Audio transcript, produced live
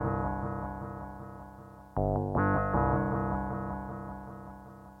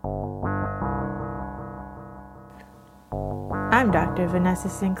I'm Dr. Vanessa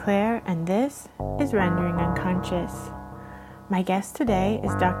Sinclair, and this is Rendering Unconscious. My guest today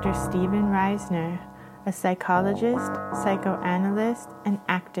is Dr. Steven Reisner, a psychologist, psychoanalyst, and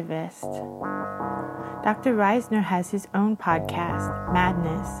activist. Dr. Reisner has his own podcast,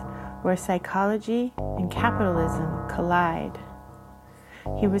 Madness, where psychology and capitalism collide.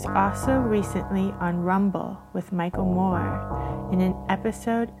 He was also recently on Rumble with Michael Moore in an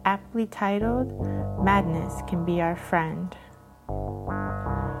episode aptly titled, Madness Can Be Our Friend.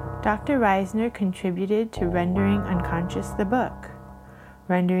 Dr. Reisner contributed to Rendering Unconscious the book,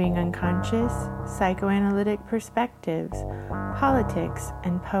 Rendering Unconscious, Psychoanalytic Perspectives, Politics,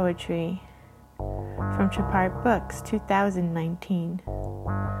 and Poetry, from Trapart Books, 2019.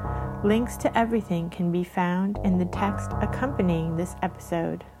 Links to everything can be found in the text accompanying this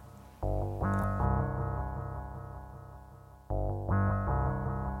episode.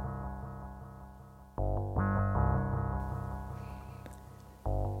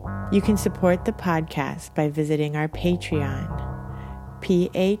 You can support the podcast by visiting our Patreon,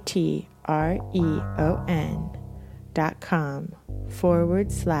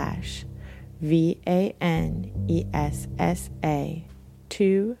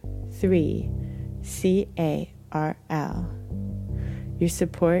 Your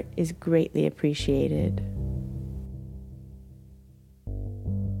support is greatly appreciated.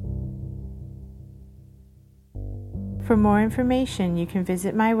 For more information, you can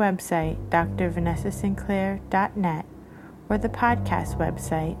visit my website, drvanessasinclair.net, or the podcast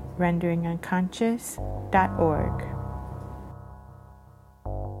website, renderingunconscious.org.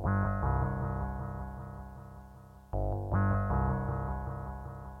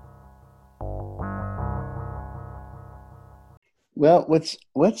 Well, what's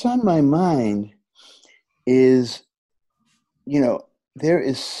on my mind is, there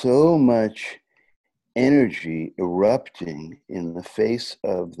is so much energy erupting in the face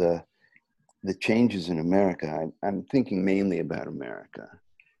of the changes in America. I'm thinking mainly about America.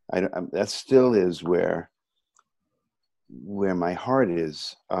 That still is where my heart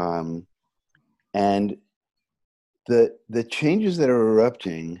is, and the changes that are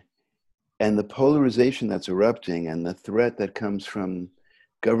erupting, and the polarization that's erupting, and the threat that comes from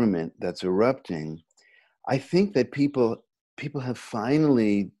government that's erupting. I think that people have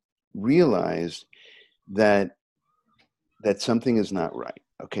finally realized that something is not right,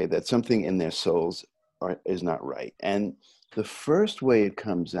 okay? That something in their souls is not right. And the first way it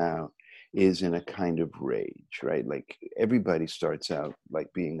comes out is in a kind of rage, right? Like everybody starts out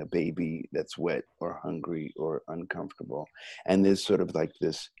like being a baby that's wet or hungry or uncomfortable. And there's sort of like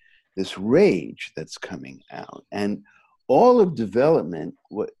this rage that's coming out. And all of development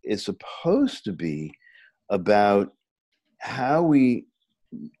is supposed to be about how we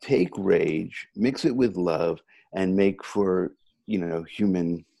take rage, mix it with love, and make for,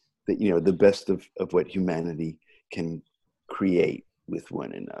 the best of what humanity can create with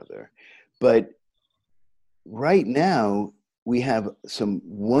one another. But right now, we have some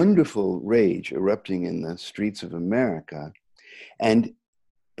wonderful rage erupting in the streets of America.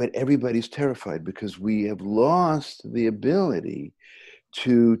 But everybody's terrified because we have lost the ability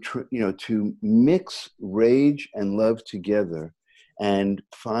to mix rage and love together and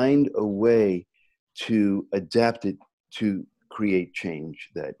find a way to adapt it to create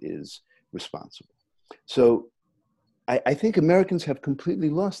change that is responsible. So I think Americans have completely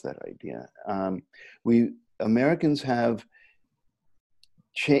lost that idea. Americans have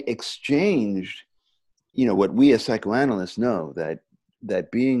exchanged, what we as psychoanalysts know, that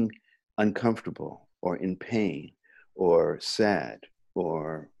being uncomfortable or in pain or sad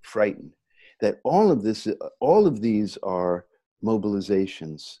or frightened, that all of these are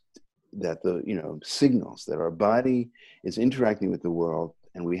mobilizations, that signals that our body is interacting with the world,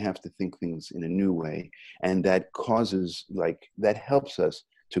 and we have to think things in a new way, and that helps us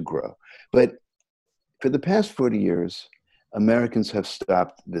to grow. But for the past 40 years, Americans have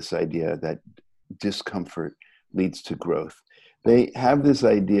stopped this idea that discomfort leads to growth. They have this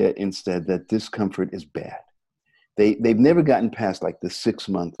idea instead that discomfort is bad. They've never gotten past like the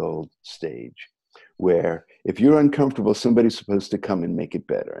 6-month-old stage, where if you're uncomfortable, somebody's supposed to come and make it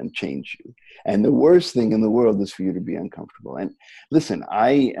better and change you. And the worst thing in the world is for you to be uncomfortable. And listen,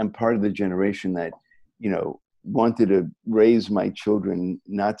 I am part of the generation that, wanted to raise my children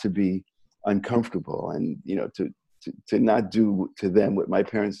not to be uncomfortable and, to not do to them what my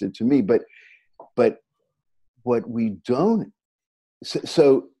parents did to me. But what we don't,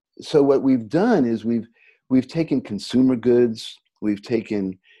 so what we've done is we've taken consumer goods, we've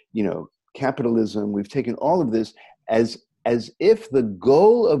taken, capitalism, we've taken all of this as as if the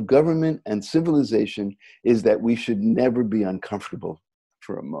goal of government and civilization is that we should never be uncomfortable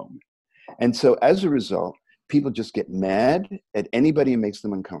for a moment. And so as a result, people just get mad at anybody who makes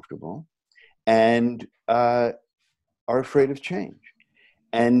them uncomfortable and are afraid of change.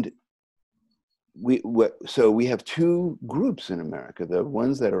 And so we have two groups in America: the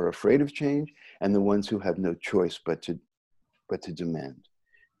ones that are afraid of change and the ones who have no choice but to demand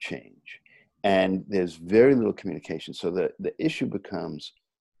change. And there's very little communication. So the issue becomes,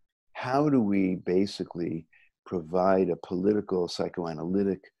 how do we basically provide a political,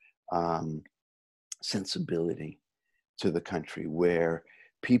 psychoanalytic sensibility to the country where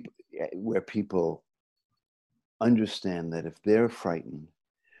people understand that if they're frightened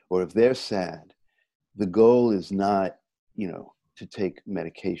or if they're sad, the goal is not, to take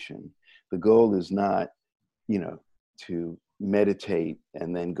medication. The goal is not, to meditate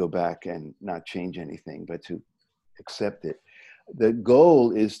and then go back and not change anything, but to accept it. The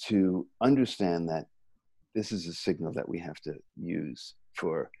goal is to understand that this is a signal that we have to use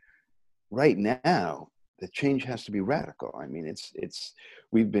for right now. The change has to be radical. I mean,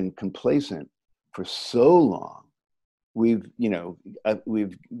 we've been complacent for so long. We've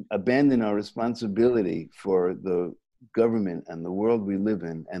abandoned our responsibility for the government and the world we live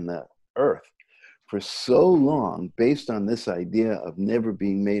in and the earth for so long, based on this idea of never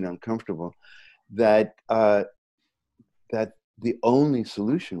being made uncomfortable, that that the only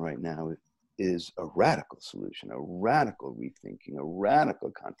solution right now is a radical solution, a radical rethinking, a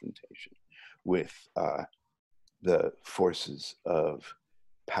radical confrontation with the forces of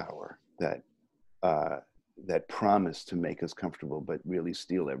power that promise to make us comfortable, but really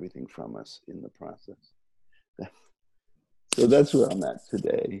steal everything from us in the process. So that's where I'm at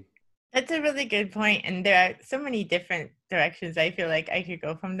today. That's a really good point. And there are so many different directions I feel like I could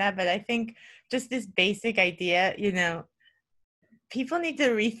go from that. But I think just this basic idea, people need to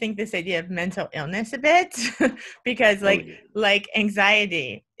rethink this idea of mental illness a bit because like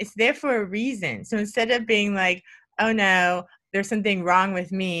anxiety, it's there for a reason. So instead of being like, oh no, there's something wrong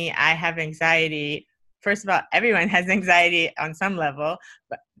with me, I have anxiety. First of all, everyone has anxiety on some level,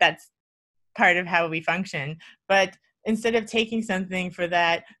 but that's part of how we function. But instead of taking something for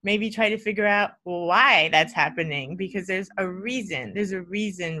that, maybe try to figure out why that's happening, because there's a reason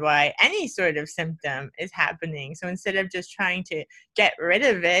why any sort of symptom is happening. So instead of just trying to get rid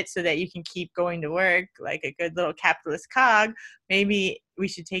of it so that you can keep going to work like a good little capitalist cog, maybe we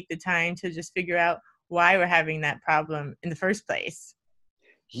should take the time to just figure out why we're having that problem in the first place.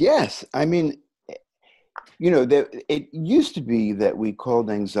 Yes. I mean, it used to be that we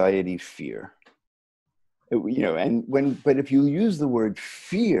called anxiety fear. But if you use the word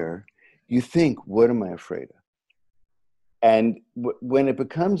fear, you think, what am I afraid of? And when it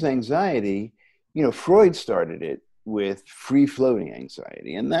becomes anxiety, Freud started it with free-floating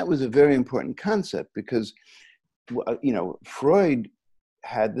anxiety. And that was a very important concept because, Freud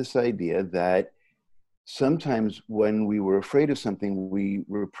had this idea that sometimes when we were afraid of something, we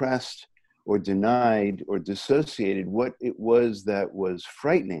repressed or denied or dissociated what it was that was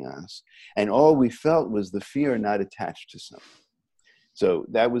frightening us. And all we felt was the fear not attached to something. So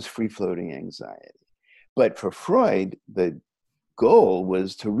that was free-floating anxiety. But for Freud, the goal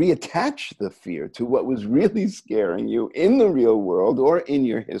was to reattach the fear to what was really scaring you in the real world or in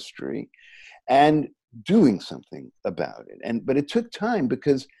your history and doing something about it. But it took time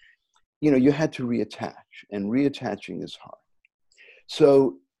because, you had to reattach, and reattaching is hard.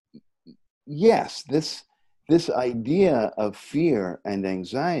 So yes, this idea of fear and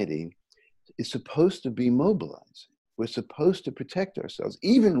anxiety is supposed to be mobilizing. We're supposed to protect ourselves.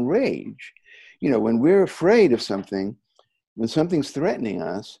 Even rage, when we're afraid of something, when something's threatening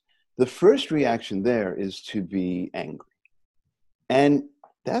us, the first reaction there is to be angry. And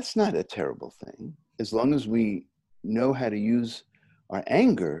that's not a terrible thing, as long as we know how to use our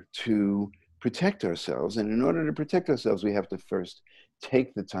anger to protect ourselves. And in order to protect ourselves, we have to first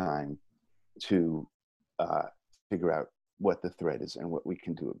take the time to figure out what the threat is and what we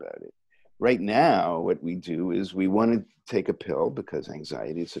can do about it. Right now, what we do is we want to take a pill because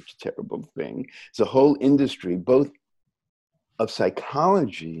anxiety is such a terrible thing. It's a whole industry, both of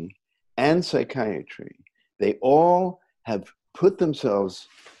psychology and psychiatry. They all have put themselves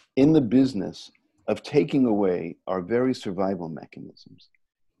in the business of taking away our very survival mechanisms.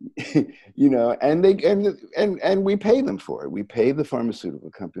 And we pay them for it. We pay the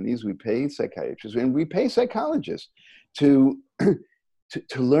pharmaceutical companies, we pay psychiatrists, and we pay psychologists to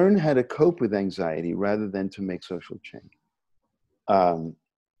learn how to cope with anxiety rather than to make social change. But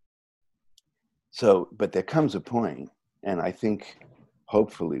there comes a point, and I think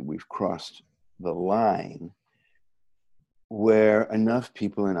hopefully we've crossed the line where enough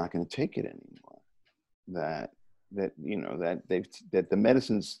people are not going to take it anymore. That the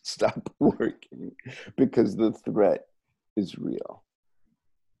medicines stop working because the threat is real.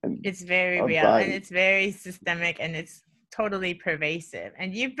 And it's very our real, and body. it's very systemic, and it's totally pervasive.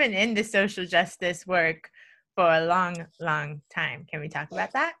 And you've been in the social justice work for a long, long time. Can we talk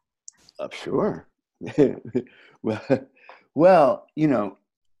about that? Sure. well, well,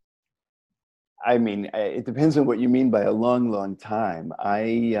 I mean, it depends on what you mean by a long, long time.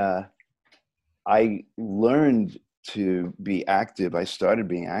 I learned to be active. I started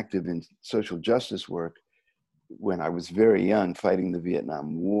being active in social justice work when I was very young, fighting the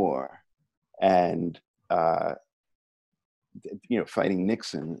Vietnam War, and fighting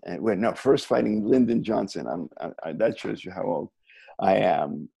Nixon. And first fighting Lyndon Johnson. That shows you how old I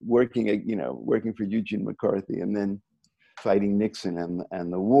am. Working for Eugene McCarthy, and then fighting Nixon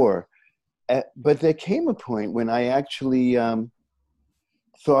and the war. But there came a point when I actually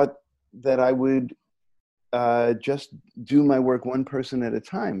thought that I would just do my work one person at a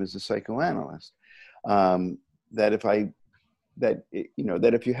time as a psychoanalyst. That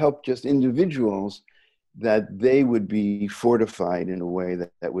if you help just individuals, that they would be fortified in a way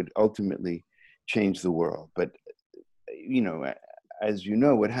that would ultimately change the world. But as you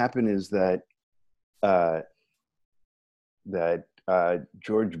know, what happened is that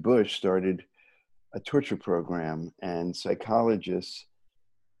George Bush started a torture program, and psychologists,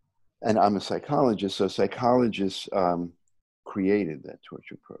 and I'm a psychologist, so psychologists created that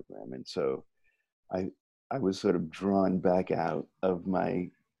torture program. And so I was sort of drawn back out of my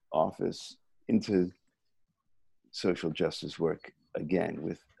office into social justice work again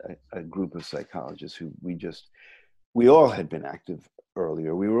with a group of psychologists who we all had been active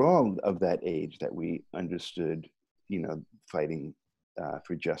earlier. We were all of that age that we understood, fighting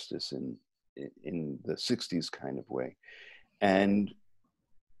for justice in the 60s kind of way. And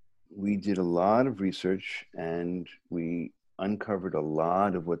we did a lot of research, and we uncovered a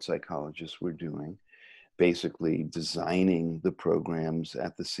lot of what psychologists were doing, basically designing the programs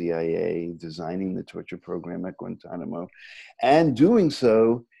at the CIA, designing the torture program at Guantanamo, and doing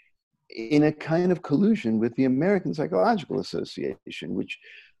so in a kind of collusion with the American Psychological Association, which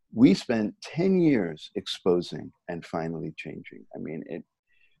we spent 10 years exposing and finally changing. I mean, it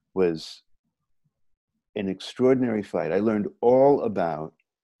was an extraordinary fight. I learned all about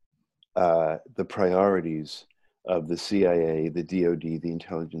the priorities of the CIA, the DoD, the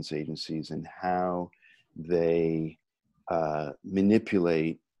intelligence agencies, and how they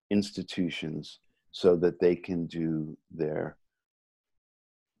manipulate institutions so that they can do their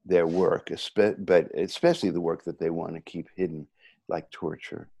work, but especially the work that they want to keep hidden, like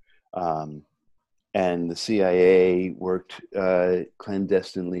torture. And the CIA worked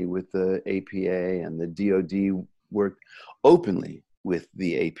clandestinely with the APA, and the DoD worked openly with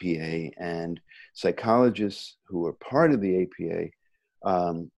the APA, and psychologists who were part of the APA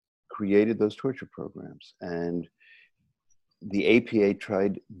created those torture programs. And the APA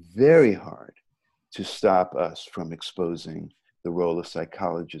tried very hard to stop us from exposing the role of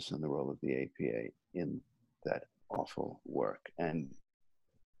psychologists and the role of the APA in that awful work. And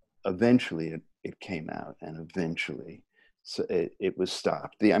eventually it came out, and eventually it was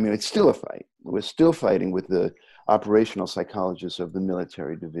stopped. It's still a fight. We're still fighting with the operational psychologists of the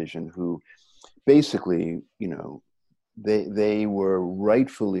military division, who basically, they were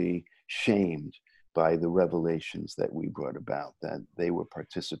rightfully shamed by the revelations that we brought about, that they were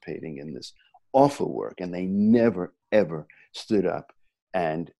participating in this awful work, and they never, ever stood up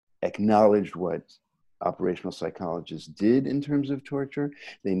and acknowledged what operational psychologists did in terms of torture.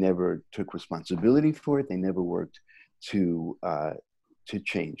 They never took responsibility for it. They never worked to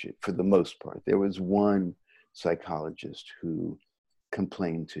change it, for the most part. There was one psychologist who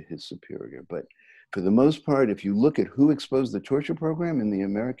complained to his superior, but for the most part, if you look at who exposed the torture program in the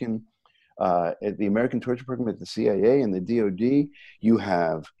American torture program at the CIA and the DoD, you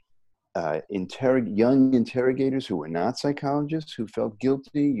have young interrogators who were not psychologists who felt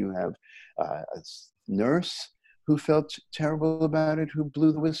guilty. You have a nurse who felt terrible about it, who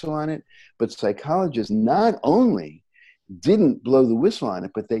blew the whistle on it. But psychologists not only didn't blow the whistle on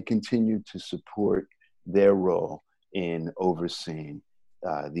it, but they continued to support their role in overseeing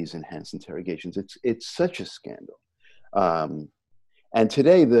these enhanced interrogations. It's such a scandal. And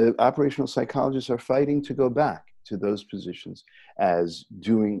today, the operational psychologists are fighting to go back to those positions as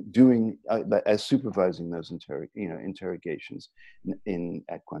as supervising those interrogations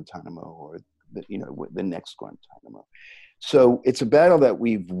at Guantanamo, or the next Guantanamo. So it's a battle that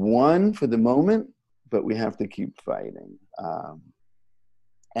we've won for the moment, but we have to keep fighting.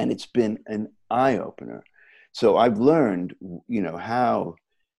 And it's been an eye-opener So I've learned, how,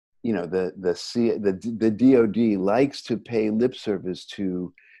 the DOD likes to pay lip service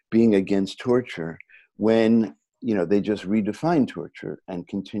to being against torture when, they just redefine torture and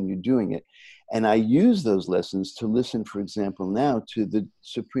continue doing it. And I use those lessons to listen, for example, now to the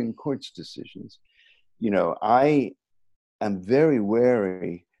Supreme Court's decisions. I am very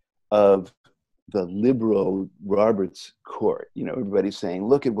wary of the liberal Roberts court. Everybody's saying,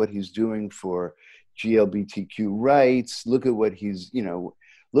 look at what he's doing for GLBTQ rights. Look at what he's,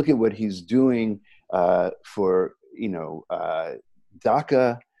 doing for,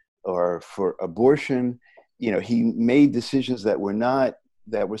 DACA or for abortion. He made decisions that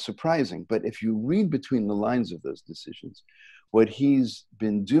were surprising. But if you read between the lines of those decisions, what he's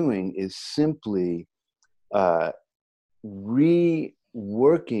been doing is simply reworking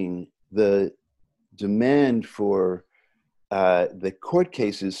the demand for the court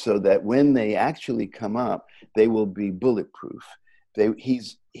cases so that when they actually come up, they will be bulletproof.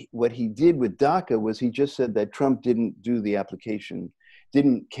 What he did with DACA was he just said that Trump didn't do the application,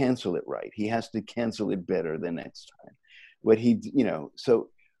 didn't cancel it right. He has to cancel it better the next time. So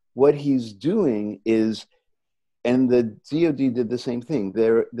what he's doing is, and the DOD did the same thing.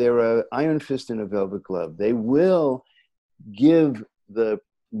 They're an iron fist in a velvet glove. They will give the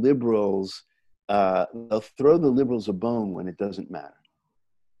liberals, they'll throw the liberals a bone when it doesn't matter.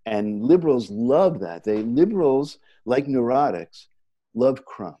 And liberals love that. Liberals, like neurotics, love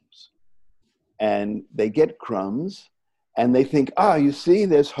crumbs. And they get crumbs and they think, you see,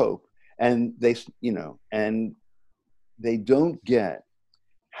 there's hope. And and they don't get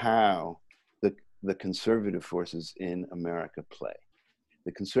how the conservative forces in America play.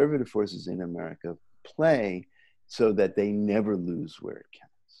 The conservative forces in America play so that they never lose where it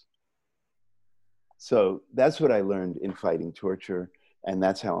counts. So that's what I learned in fighting torture, and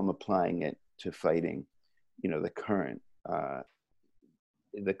that's how I'm applying it to fighting, the current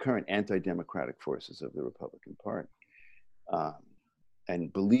anti-democratic forces of the Republican Party.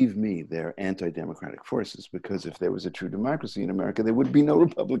 And believe me, they're anti-democratic forces, because if there was a true democracy in America, there would be no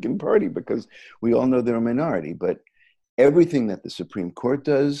Republican Party, because we all know they're a minority. But everything that the Supreme Court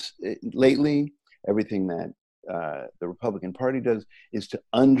does lately, everything that the Republican Party does, is to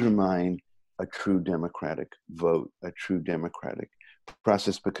undermine a true democratic vote, a true democratic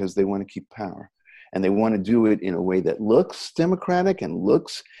process, because they want to keep power. And they want to do it in a way that looks democratic and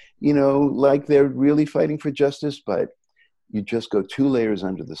looks, like they're really fighting for justice, but you just go 2 layers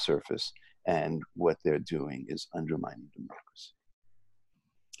under the surface, and what they're doing is undermining democracy.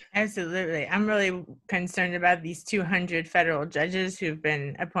 Absolutely. I'm really concerned about these 200 federal judges who've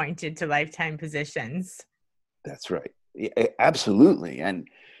been appointed to lifetime positions. That's right. Absolutely. And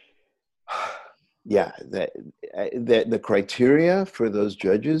yeah, the criteria for those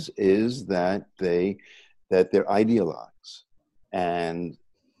judges is that they're ideologues, and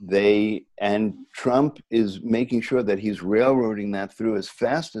Trump is making sure that he's railroading that through as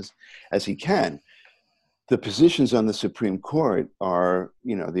fast as he can. The positions on the Supreme Court are,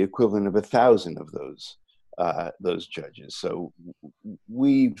 the equivalent of 1,000 of those judges. So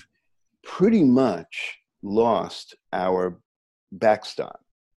we've pretty much lost our backstop.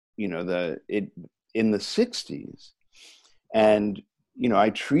 In the 60s, and I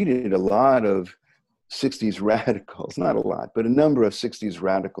treated a lot of 60s radicals, not a lot, but a number of 60s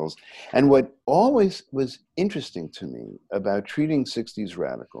radicals. And what always was interesting to me about treating 60s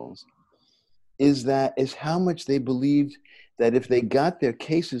radicals is how much they believed that if they got their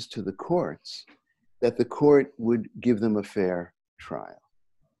cases to the courts, that the court would give them a fair trial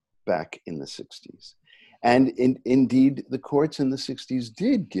back in the 60s. And indeed, the courts in the 60s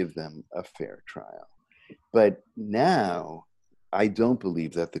did give them a fair trial. But now, I don't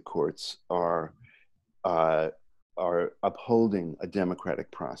believe that the courts are upholding a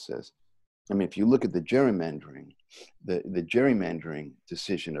democratic process. I mean, if you look at the gerrymandering, the gerrymandering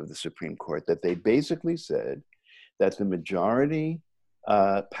decision of the Supreme Court, that they basically said that the majority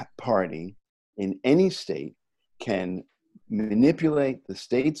party in any state can manipulate the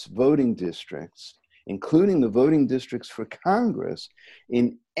state's voting districts, including the voting districts for Congress,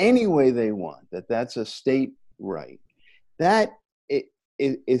 in any way they want, that's a state right. That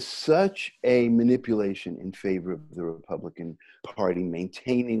is such a manipulation in favor of the Republican Party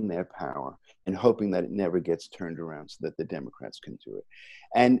maintaining their power and hoping that it never gets turned around so that the Democrats can do it.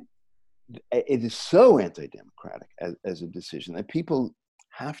 And it is so anti-democratic as a decision that people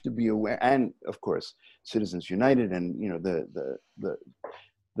have to be aware. And of course, Citizens United, and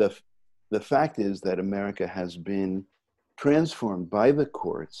the fact is that America has been transformed by the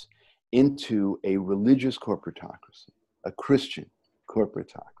courts into a religious corporatocracy, a Christian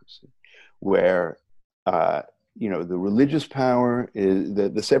corporatocracy, where the religious power is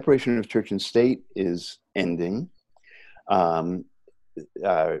the separation of church and state is ending.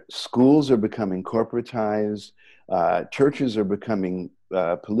 Schools are becoming corporatized. Churches are becoming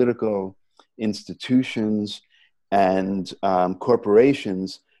political institutions, and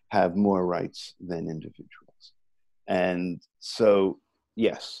corporations have more rights than individuals. And so,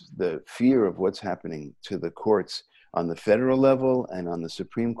 yes, the fear of what's happening to the courts on the federal level and on the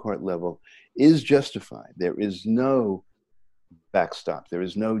Supreme Court level is justified. There is no backstop. There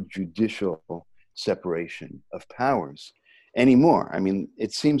is no judicial separation of powers anymore. I mean,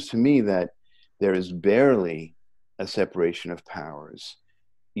 it seems to me that there is barely a separation of powers,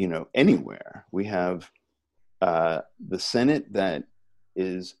 anywhere. We have the Senate that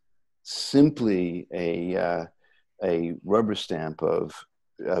is simply a rubber stamp of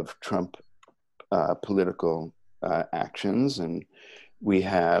Trump political actions, and we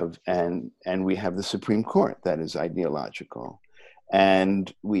have the Supreme Court that is ideological,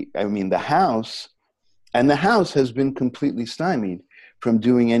 and the House has been completely stymied from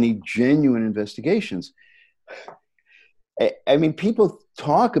doing any genuine investigations. I mean, people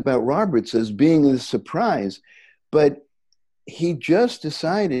talk about Roberts as being a surprise, but he just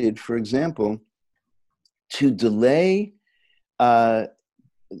decided, for example, to delay. The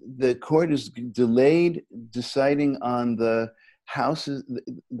court has delayed deciding on the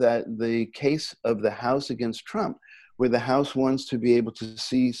case of the House against Trump, where the House wants to be able to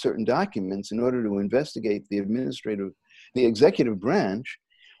see certain documents in order to investigate the executive branch.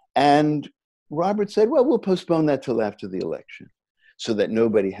 And Roberts said, well, we'll postpone that till after the election so that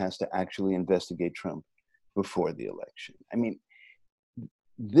nobody has to actually investigate Trump before the election. I mean,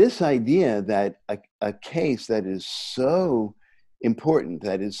 this idea that a case that is so important,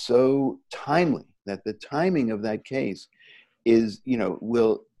 that is so timely, that the timing of that case is,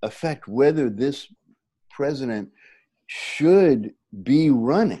 will affect whether this president should be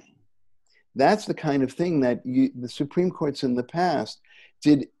running. That's the kind of thing that the Supreme Courts in the past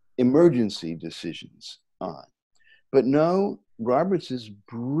did emergency decisions on. But no, Roberts is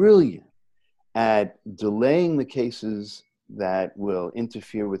brilliant at delaying the cases that will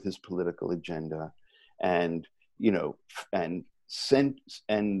interfere with his political agenda, and highlighting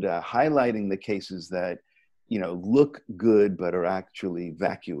the cases that look good but are actually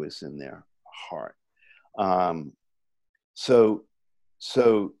vacuous in their heart. So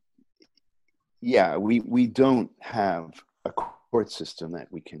yeah, we don't have a court system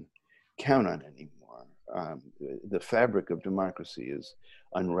that we can count on anymore. The fabric of democracy is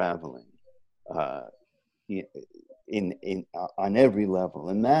unraveling on every level,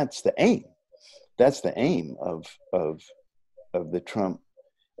 and that's the aim. That's the aim of the Trump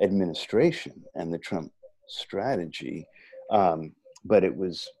administration and the Trump strategy. But it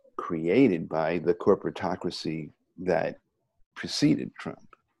was created by the corporatocracy that preceded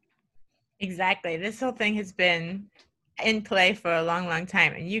Trump. Exactly. This whole thing has been in play for a long, long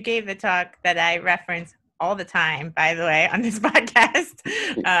time. And you gave the talk that I reference all the time, by the way, on this podcast,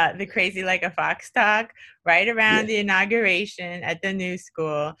 the Crazy Like a Fox talk, right around the inauguration at the New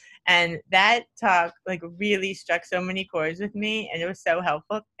School. And that talk really struck so many chords with me, and it was so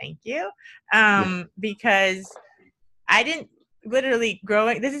helpful. Thank you. Because I didn't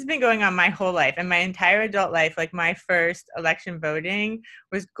this has been going on my whole life, and my entire adult life. My first election voting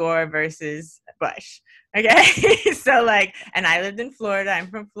was Gore versus Bush. Okay. So and I lived in Florida. I'm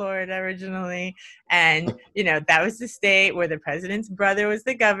from Florida originally. And, that was the state where the president's brother was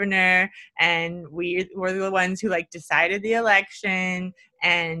the governor. And we were the ones who decided the election.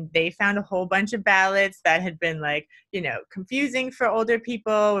 And they found a whole bunch of ballots that had been confusing for older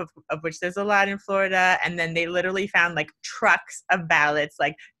people, of which there's a lot in Florida. And then they literally found trucks of ballots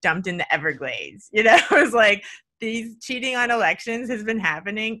dumped in the Everglades. It was these cheating on elections has been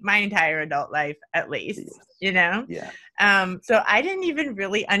happening my entire adult life, at least, Yeah. So I didn't even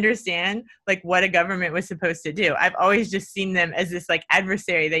really understand what a government was supposed to do. I've always just seen them as this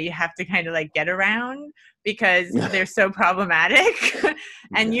adversary that you have to kind of get around because they're so problematic.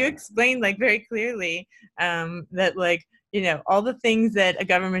 And you explained very clearly that all the things that a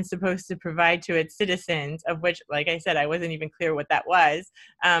government's supposed to provide to its citizens, of which, like I said, I wasn't even clear what that was,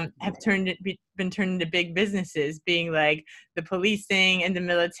 have been turned into big businesses, being the policing and the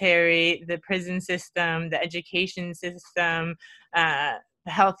military, the prison system, the education system, the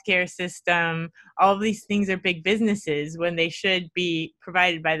healthcare system. All of these things are big businesses when they should be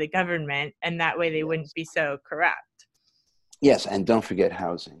provided by the government, and that way they wouldn't be so corrupt. Yes, and don't forget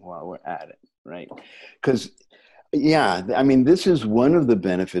housing while we're at it, right? Because this is one of the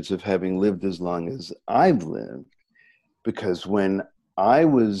benefits of having lived as long as I've lived, because when I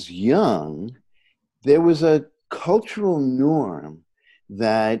was young, there was a cultural norm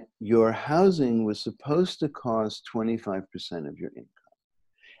that your housing was supposed to cost 25% of your income.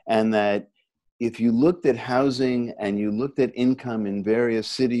 And that if you looked at housing and you looked at income in various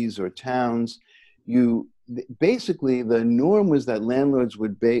cities or towns, you basically, the norm was that landlords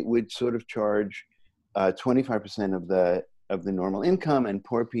would sort of charge 25% of the normal income, and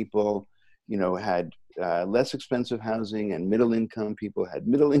poor people, had less expensive housing, and middle income people had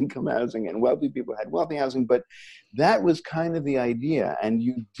middle income housing, and wealthy people had wealthy housing. But that was kind of the idea, and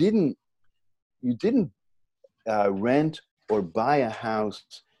you didn't rent or buy a house.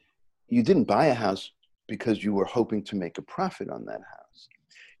 You didn't buy a house because you were hoping to make a profit on that house.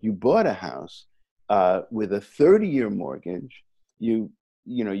 You bought a house with a 30-year mortgage. You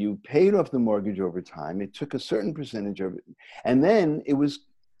paid off the mortgage over time. It took a certain percentage of it, and then it was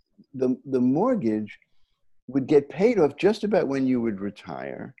the mortgage would get paid off just about when you would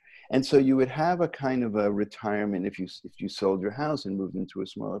retire. And so you would have a kind of a retirement if you sold your house and moved into a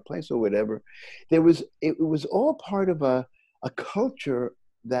smaller place or whatever. It was all part of a culture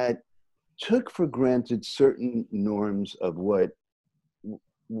that took for granted certain norms of what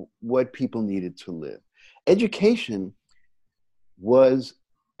people needed to live. Education was,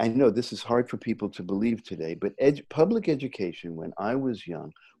 I know this is hard for people to believe today, but public education when I was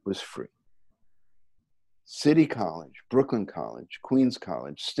young was free. City College, Brooklyn College, Queens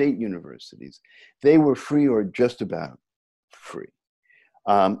College, state universities, they were free or just about free.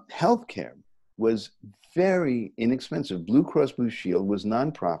 Healthcare was very inexpensive. Blue Cross Blue Shield was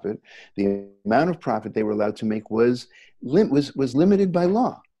nonprofit. The amount of profit they were allowed to make was limited by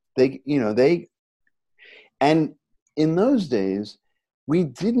law. And in those days, we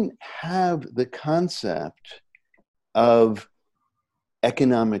didn't have the concept of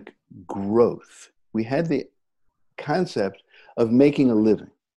economic growth. We had the concept of making a living.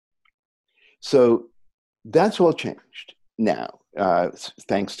 So that's all changed now,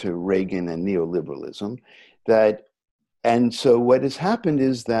 thanks to Reagan and neoliberalism. And so what has happened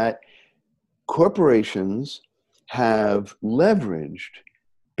is that corporations have leveraged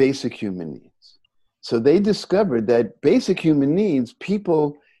basic human needs. So they discovered that basic human needs,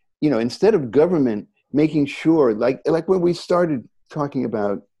 people, instead of government making sure, like when we started talking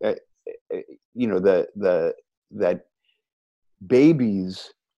about, that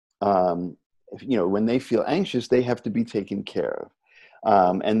babies, when they feel anxious, they have to be taken care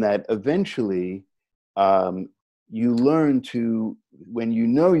of. And that eventually you learn to, when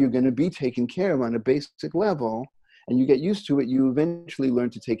you're going to be taken care of on a basic level, and you get used to it, you eventually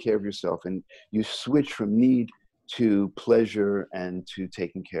learn to take care of yourself, and you switch from need to pleasure and to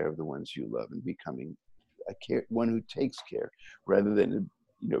taking care of the ones you love and becoming one who takes care rather than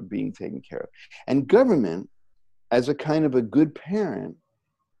being taken care of. And government, as a kind of a good parent,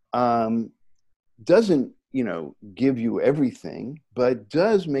 doesn't give you everything, but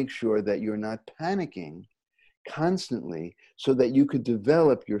does make sure that you're not panicking constantly, so that you could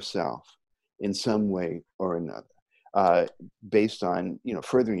develop yourself in some way or another, based on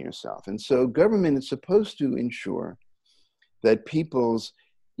furthering yourself. And so government is supposed to ensure that people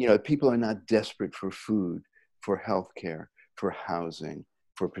are not desperate for food, for healthcare, for housing,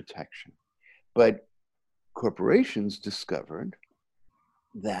 for protection. But corporations discovered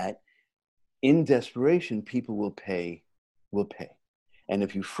that in desperation, people will pay. And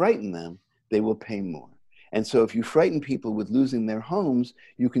if you frighten them, they will pay more. And so if you frighten people with losing their homes,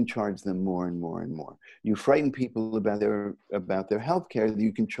 you can charge them more and more and more. You frighten people about their health care,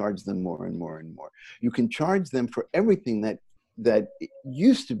 you can charge them more and more and more. You can charge them for everything that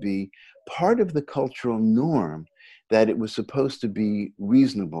used to be part of the cultural norm, that it was supposed to be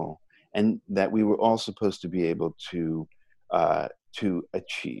reasonable and that we were all supposed to be able to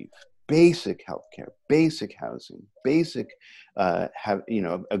achieve. Basic healthcare, basic housing, basic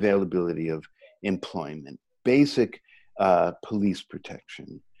availability of employment, basic police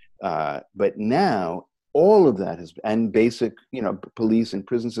protection. But now all of that and basic, police and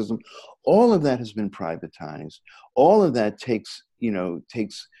prison system, all of that has been privatized. All of that takes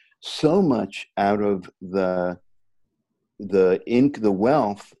so much out of the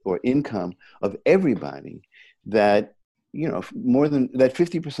wealth or income of everybody that, more than that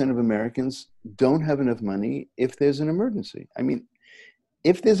 50% of Americans don't have enough money if there's an emergency. I mean,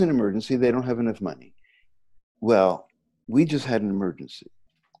 if there's an emergency, they don't have enough money. Well, we just had an emergency.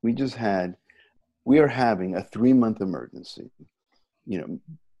 We are having a 3-month emergency.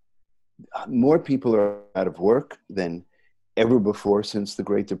 More people are out of work than ever before since the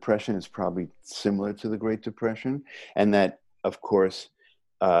Great Depression. Is probably similar to the Great Depression. And that, of course,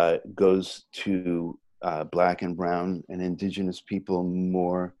 goes to Black and brown and indigenous people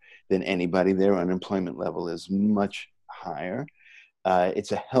more than anybody. Their unemployment level is much higher.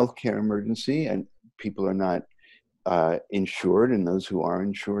 It's a healthcare emergency, and people are not insured, and those who are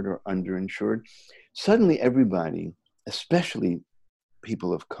insured are underinsured. Suddenly, everybody, especially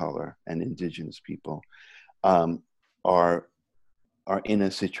people of color and indigenous people, are in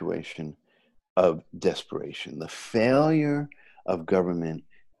a situation of desperation. The failure of government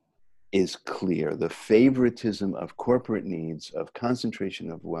is clear. The favoritism of corporate needs, of concentration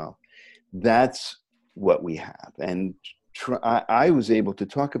of wealth, that's what we have. And I was able to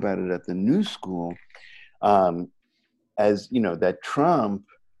talk about it at the New School, as you know, that Trump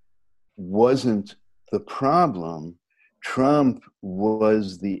wasn't the problem. Trump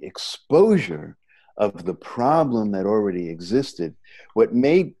was the exposure of the problem that already existed. What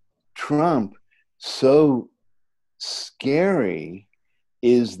made Trump so scary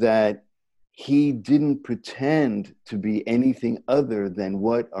is that he didn't pretend to be anything other than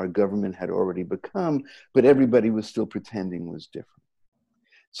what our government had already become, but everybody was still pretending was different.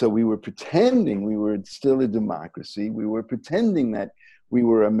 So we were pretending we were still a democracy. We were pretending that we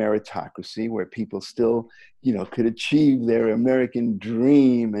were a meritocracy where people still, you know, could achieve their American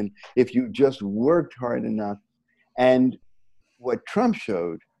dream, and if you just worked hard enough. And what Trump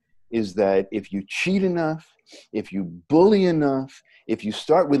showed is that if you cheat enough, if you bully enough, if you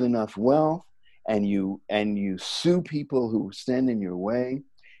start with enough wealth, and you sue people who stand in your way,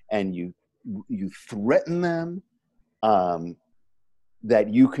 and you threaten them, that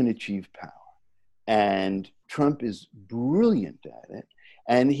you can achieve power. And Trump is brilliant at it,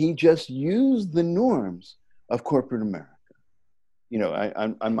 and he just used the norms of corporate America. You know,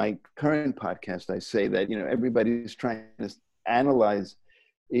 on my current podcast, I say that, you know, everybody's trying to analyze,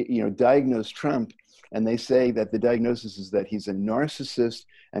 you know, diagnose Trump, and they say that the diagnosis is that he's a narcissist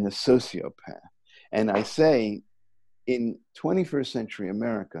and a sociopath. And I say, in 21st century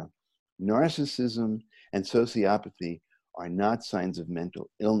America, narcissism and sociopathy are not signs of mental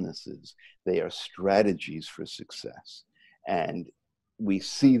illnesses. They are strategies for success. And we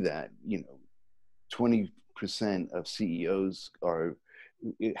see that, you know, 20% of CEOs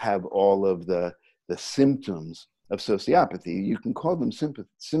have all of the symptoms of sociopathy. You can call them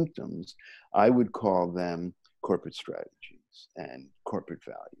symptoms. I would call them corporate strategies and corporate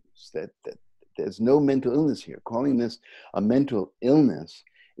values. That there's no mental illness here. Calling this a mental illness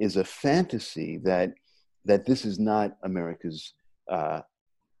is a fantasy that this is not America's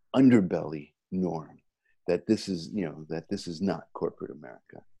underbelly norm. That this is, you know, that this is not corporate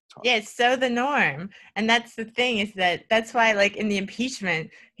America. Yeah, it's so the norm. And that's the thing, is that's why, like, in the impeachment,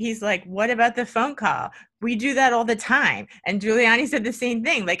 he's like, what about the phone call? We do that all the time. And Giuliani said the same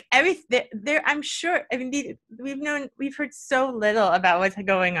thing. Like, there, I'm sure, I mean, we've heard so little about what's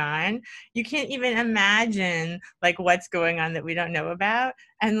going on. You can't even imagine, like, what's going on that we don't know about.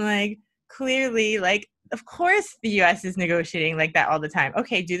 And, like, clearly, like, of course the US is negotiating like that all the time.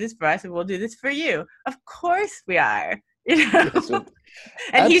 Okay, do this for us and we'll do this for you. Of course we are. You know? Yeah, so,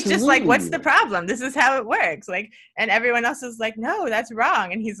 and he's just like, what's the problem? This is how it works. Like, and everyone else is like, no, that's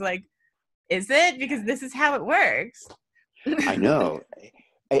wrong. And he's like, is it? Because this is how it works. I know.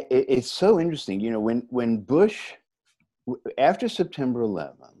 It's so interesting. You know, when Bush, after September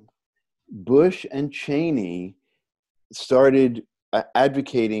 11th, Bush and Cheney started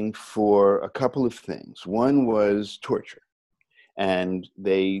advocating for a couple of things. One was torture. And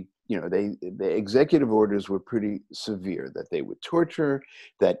the executive orders were pretty severe, that they would torture,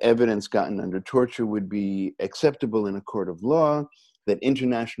 that evidence gotten under torture would be acceptable in a court of law, that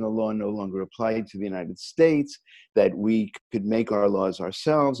international law no longer applied to the United States, that we could make our laws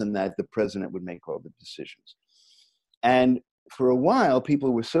ourselves, and that the president would make all the decisions. And for a while,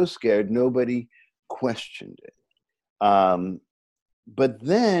 people were so scared, nobody questioned it. But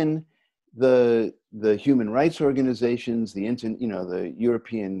then the human rights organizations, the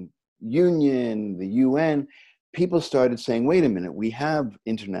European Union, the UN, people started saying, wait a minute, we have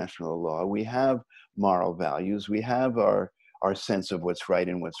international law, we have moral values, we have our sense of what's right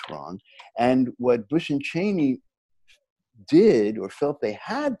and what's wrong. And what Bush and Cheney did, or felt they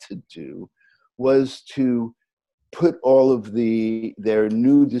had to do, was to put all of their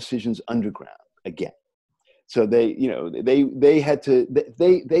new decisions underground again. So they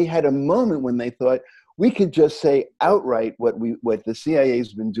had a moment when they thought, we could just say outright what the CIA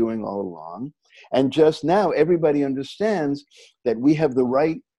has been doing all along, and just now everybody understands that we have the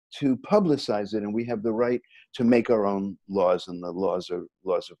right to publicize it, and we have the right to make our own laws, and the laws are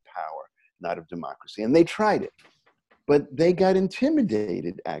laws of power, not of democracy. And they tried it, but they got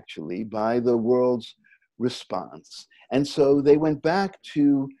intimidated actually by the world's response, and so they went back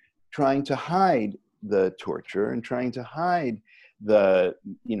to trying to hide the torture and trying to hide the,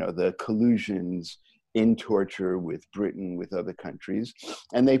 the collusions in torture with Britain, with other countries,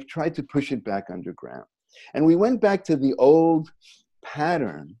 and they've tried to push it back underground. And we went back to the old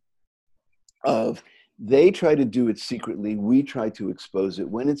pattern of they try to do it secretly, we try to expose it.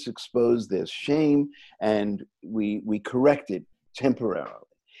 When it's exposed, there's shame, and we correct it temporarily.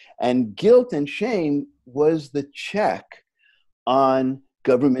 And guilt and shame was the check on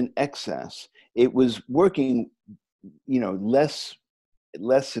government excess. It was working, less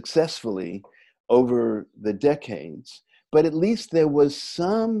successfully over the decades, but at least there was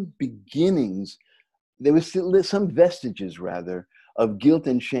some beginnings, there was still some vestiges, rather, of guilt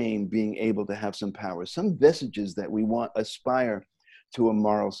and shame being able to have some power, some vestiges that we aspire to a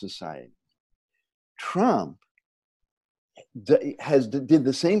moral society. Trump did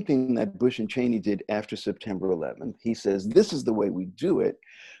the same thing that Bush and Cheney did after September 11th. He says, this is the way we do it,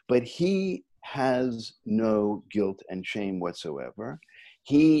 but he has no guilt and shame whatsoever.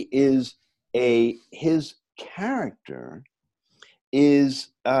 His character is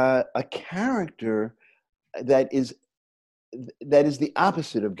a character that is the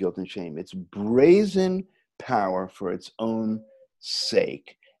opposite of guilt and shame. It's brazen power for its own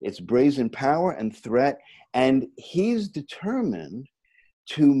sake. It's brazen power and threat, and he's determined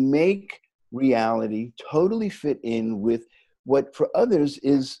to make reality totally fit in with what for others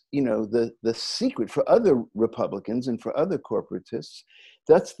is, the secret. For other Republicans and for other corporatists,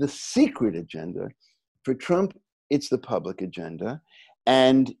 that's the secret agenda. For Trump, it's the public agenda.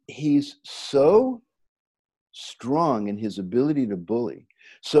 And he's so strong in his ability to bully,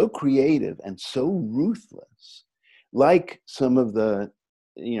 so creative and so ruthless, like some of the,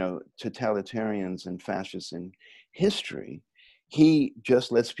 totalitarians and fascists in history. He just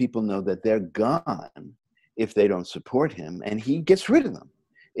lets people know that they're gone if they don't support him, and he gets rid of them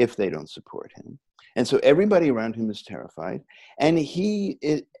if they don't support him. And so everybody around him is terrified, and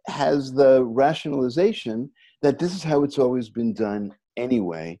it has the rationalization that this is how it's always been done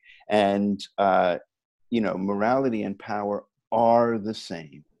anyway, and morality and power are the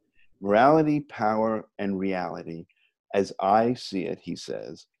same. Morality, power, and reality, as I see it, he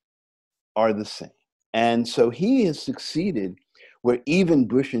says, are the same. And so he has succeeded where even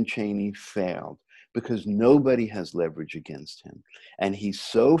Bush and Cheney failed, because nobody has leverage against him. And he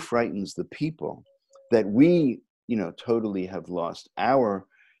so frightens the people that we, totally have lost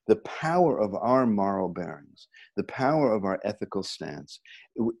the power of our moral bearings, the power of our ethical stance.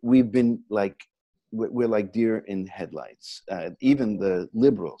 We've been we're like deer in headlights. Even the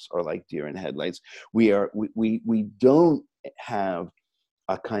liberals are like deer in headlights. We don't have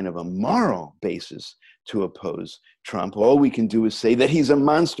a kind of a moral basis to oppose Trump. All we can do is say that he's a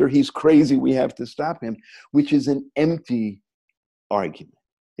monster, he's crazy, we have to stop him, which is an empty argument.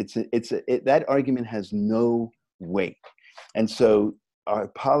 That argument has no weight. And so our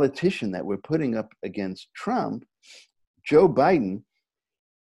politician that we're putting up against Trump, Joe Biden,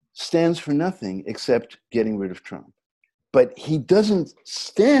 stands for nothing except getting rid of Trump. But he doesn't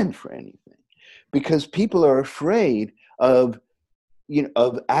stand for anything because people are afraid of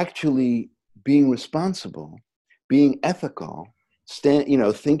actually being responsible, being ethical,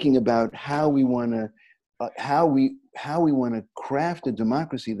 thinking about how we want to craft a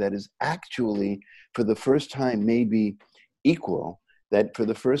democracy that is actually, for the first time, maybe equal, that for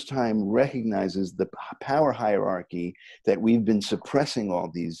the first time recognizes the power hierarchy that we've been suppressing all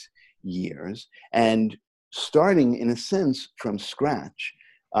these years, and starting, in a sense, from scratch,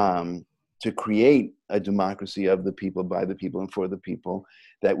 to create a democracy of the people, by the people, and for the people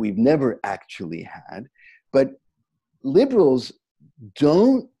that we've never actually had. But liberals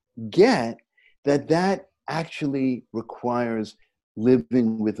don't get that actually requires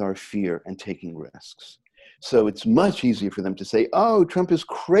living with our fear and taking risks. So it's much easier for them to say, oh, Trump is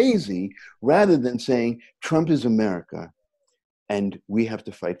crazy, rather than saying Trump is America and we have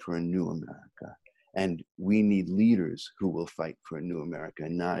to fight for a new America. And we need leaders who will fight for a new America,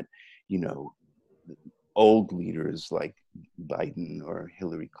 not, old leaders like Biden or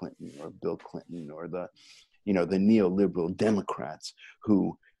Hillary Clinton or Bill Clinton or the neoliberal Democrats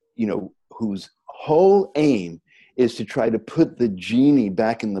whose whole aim is to try to put the genie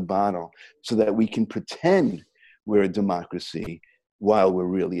back in the bottle so that we can pretend we're a democracy while we're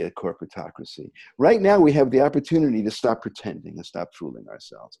really a corporatocracy. Right now, we have the opportunity to stop pretending and stop fooling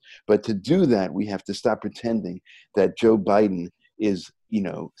ourselves. But to do that, we have to stop pretending that Joe Biden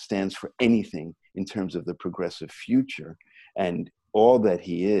stands for anything in terms of the progressive future. And all that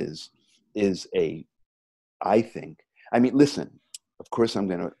he is listen, Of course, I'm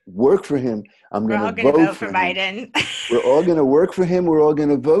going to work for him. I'm We're going to all going to vote vote for for him. Biden. We're all going to work for him. We're all going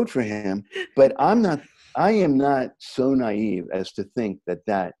to vote for him. But I am not so naive as to think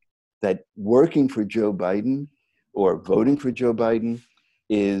that working for Joe Biden or voting for Joe Biden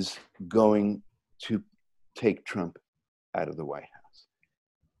is going to take Trump out of the White House.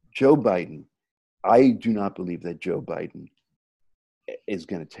 Joe Biden, I do not believe that Joe Biden is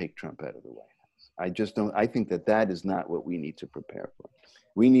going to take Trump out of the White House. I just don't. I think that is not what we need to prepare for.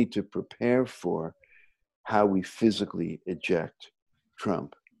 We need to prepare for how we physically eject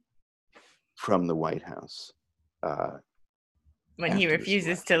Trump from the White House. When he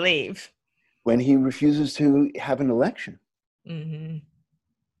refuses to leave. When he refuses to have an election. Mm-hmm.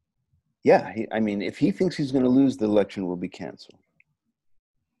 Yeah, if he thinks he's going to lose, the election will be canceled.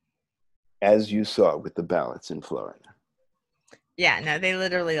 As you saw with the ballots in Florida. Yeah, no, they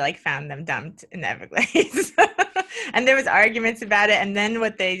literally found them dumped in the Everglades. And there was arguments about it. And then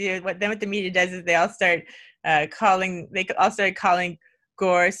what the media does is they all start calling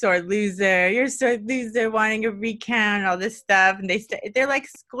Gore sore loser. You're a sore loser wanting a recount and all this stuff. And they're like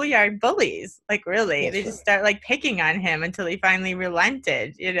schoolyard bullies. Really. That's they just start picking on him until he finally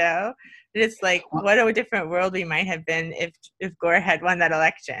relented, And it's what a different world we might have been if Gore had won that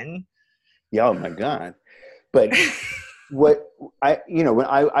election. Yeah, oh my God. But what when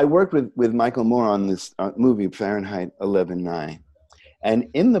I worked with Michael Moore on this movie Fahrenheit 11/9, and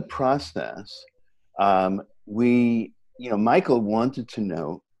in the process, Michael wanted to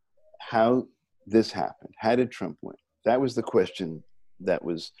know how this happened. How did Trump win? That was the question. That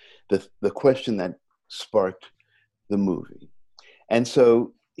was the question that sparked the movie. And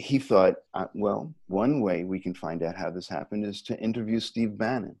so he thought, well, one way we can find out how this happened is to interview Steve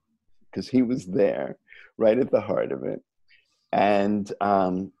Bannon, because he was there right at the heart of it. And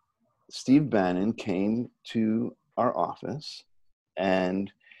Steve Bannon came to our office,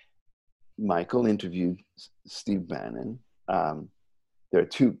 and Michael interviewed Steve Bannon. There are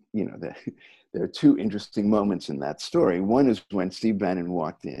two interesting moments in that story. One is when Steve Bannon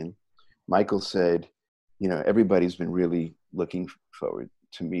walked in. Michael said, everybody's been really looking forward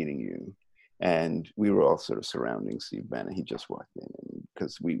to meeting you. And we were all sort of surrounding Steve Bannon. He just walked in,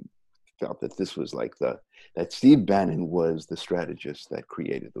 because we felt that this was that Steve Bannon was the strategist that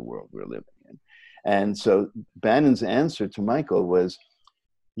created the world we're living in. And so Bannon's answer to Michael was,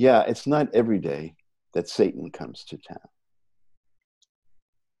 yeah, it's not every day that Satan comes to town.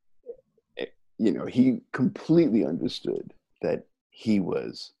 He completely understood that he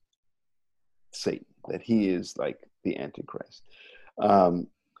was Satan, that he is the Antichrist.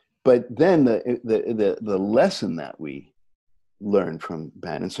 But then the lesson that we learned from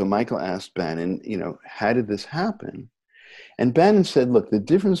Bannon. So Michael asked Bannon, how did this happen? And Bannon said, look, the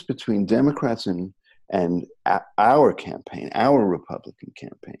difference between Democrats and our campaign, our Republican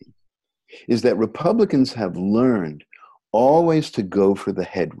campaign, is that Republicans have learned always to go for the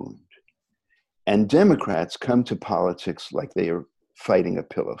head wound. And Democrats come to politics like they are fighting a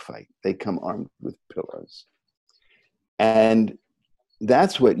pillow fight. They come armed with pillows. And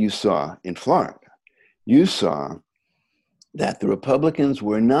that's what you saw in Florida. You saw that the Republicans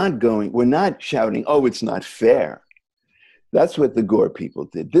were not shouting, oh, it's not fair. That's what the Gore people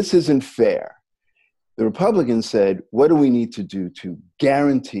did. This isn't fair. The Republicans said, what do we need to do to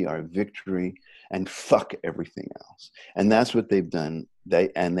guarantee our victory and fuck everything else? And that's what they've done.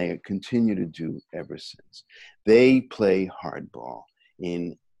 They continue to do ever since. They play hardball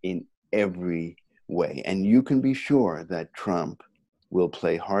in every way. And you can be sure that Trump will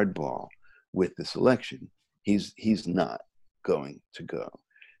play hardball with this election. He's not going to go.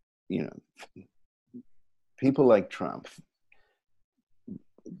 People like Trump,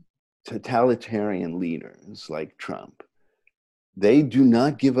 totalitarian leaders like Trump, they do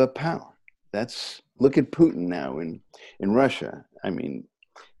not give up power. Look at Putin now in Russia.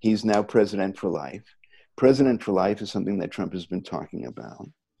 He's now president for life. President for life is something that Trump has been talking about,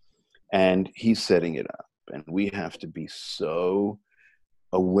 and he's setting it up. And we have to be so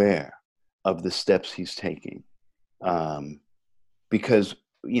aware of the steps he's taking, because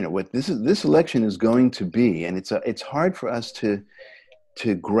what this election is going to be, and it's hard for us to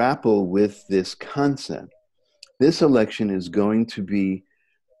grapple with this concept. This election is going to be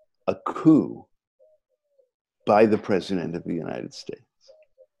a coup by the President of the United States.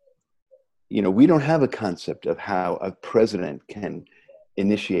 We don't have a concept of how a president can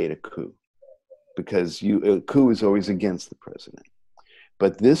initiate a coup, because a coup is always against the president.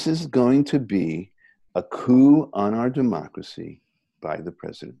 But this is going to be a coup on our democracy by the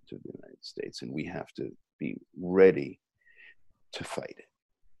President of the United States, and we have to be ready to fight it.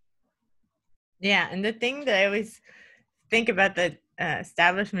 Yeah, and the thing that I always think about that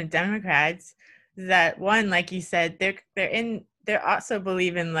establishment Democrats is that, one, like you said, they're also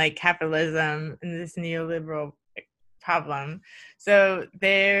believe in like capitalism and this neoliberal problem. So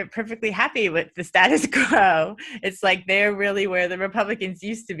they're perfectly happy with the status quo. It's like they're really where the Republicans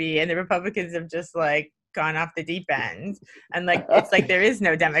used to be, and the Republicans have just like gone off the deep end. And like it's like there is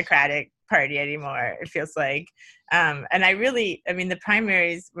no Democratic Party anymore, it feels like. And I mean, the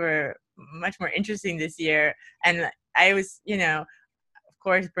primaries were much more interesting this year. And I was, of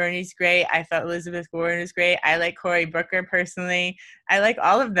course, Bernie's great. I thought Elizabeth Warren was great. I like Cory Booker personally. I like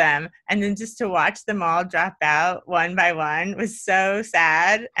all of them. And then just to watch them all drop out one by one was so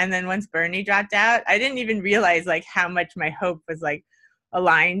sad. And then once Bernie dropped out, I didn't even realize like how much my hope was like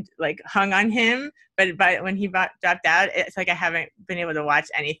aligned, like hung on him. But when he dropped out, it's like I haven't been able to watch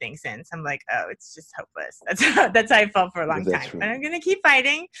anything since. I'm like, oh, it's just hopeless. That's how I felt for a long time. Right. But I'm going to keep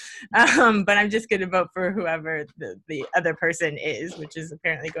fighting. But I'm just going to vote for whoever the other person is, which is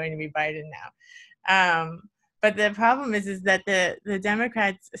apparently going to be Biden now. But the problem is that the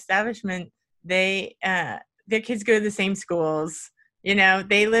Democrats establishment, their kids go to the same schools.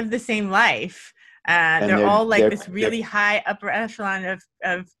 They live the same life. They're all like this really high upper echelon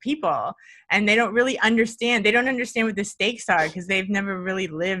of people, and they don't really understand. They don't understand what the stakes are because they've never really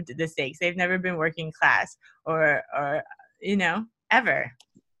lived the stakes. They've never been working class or ever.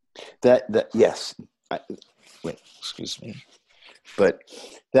 Yes. Wait, excuse me. But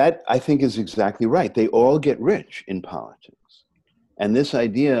that, I think, is exactly right. They all get rich in politics. And this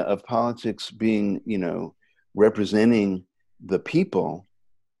idea of politics being, representing the people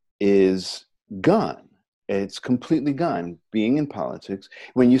is gone. It's completely gone. Being in politics,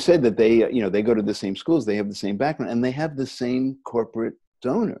 when you said that they go to the same schools, they have the same background, and they have the same corporate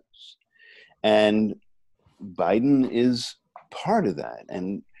donors. And Biden is part of that.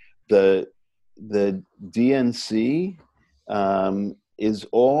 And the DNC is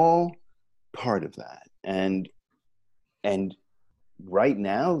all part of that. And right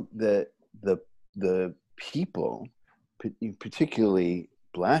now, the people, particularly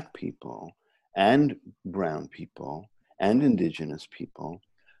Black people and brown people and indigenous people,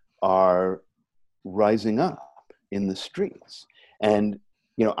 are rising up in the streets. And,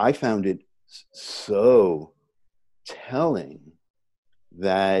 I found it so telling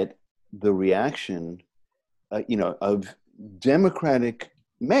that the reaction, of Democratic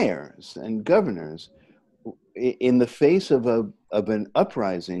mayors and governors in the face of an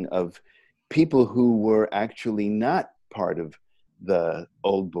uprising of people who were actually not part of the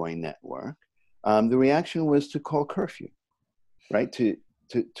old boy network, the reaction was to call curfew, right? To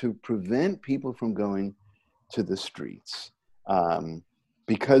prevent people from going to the streets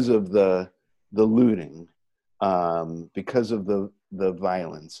because of the looting, because of the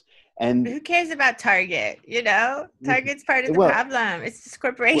violence. And who cares about Target? Target's part of the problem. It's just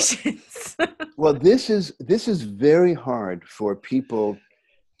corporations. Well, this is very hard for people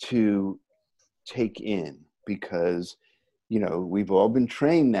to take in because we've all been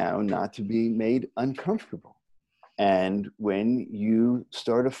trained now not to be made uncomfortable. And when you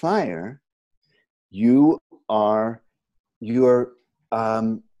start a fire, you're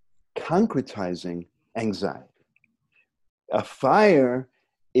concretizing anxiety. A fire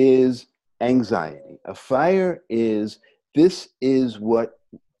is anxiety. A fire is, this is what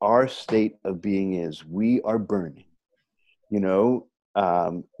our state of being is. We are burning. We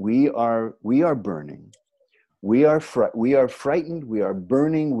are burning. We are frightened. We are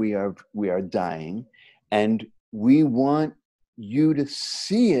burning. We are dying, and we want you to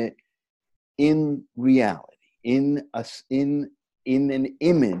see it in reality, in an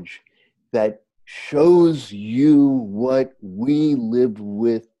image that shows you what we live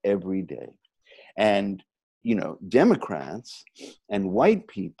with every day. And Democrats and white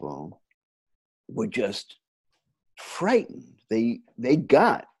people were just frightened. They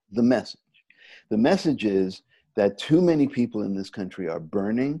got the message. The message is that too many people in this country are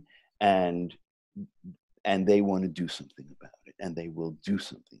burning, and they want to do something about it, and they will do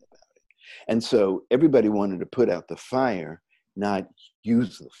something about it. And so everybody wanted to put out the fire, not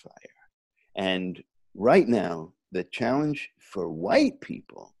use the fire. And right now, the challenge for white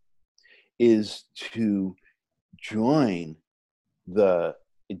people is to join Black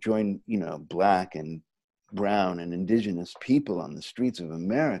and brown and indigenous people on the streets of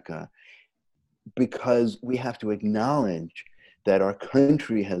America, because we have to acknowledge that our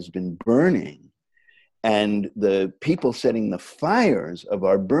country has been burning, and the people setting the fires of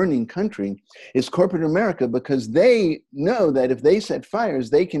our burning country is corporate America, because they know that if they set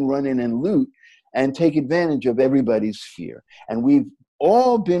fires, they can run in and loot and take advantage of everybody's fear. And we've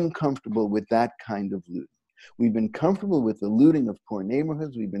all been comfortable with that kind of loot. We've been comfortable with the looting of poor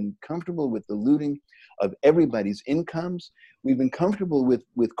neighborhoods. We've been comfortable with the looting of everybody's incomes. We've been comfortable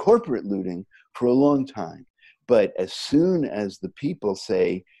with corporate looting for a long time. But as soon as the people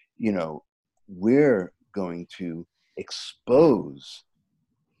say, you know, we're going to expose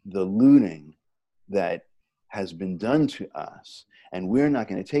the looting that has been done to us, and we're not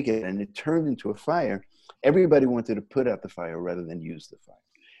going to take it, and it turned into a fire, everybody wanted to put out the fire rather than use the fire.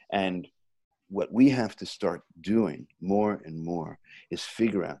 And what we have to start doing more and more is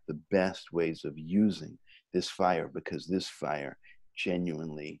figure out the best ways of using this fire, because this fire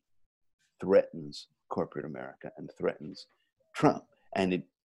genuinely threatens corporate America and threatens Trump. And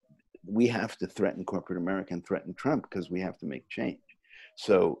we have to threaten corporate America and threaten Trump because we have to make change.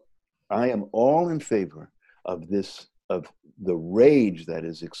 So I am all in favor of this, of the rage that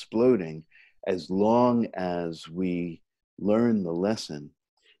is exploding, as long as we learn the lesson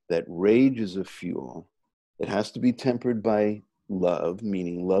that rage is a fuel. It has to be tempered by love,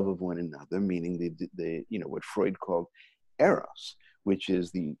 meaning love of one another, meaning the you know, what Freud called eros, which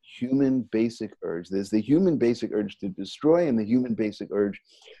is the human basic urge. There's the human basic urge to destroy and the human basic urge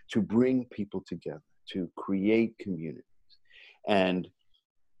to bring people together, to create communities. And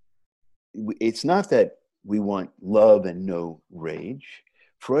it's not that we want love and no rage.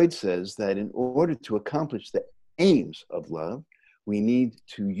 Freud says that in order to accomplish the aims of love, we need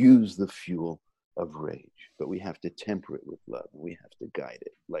to use the fuel of rage, but we have to temper it with love. We have to guide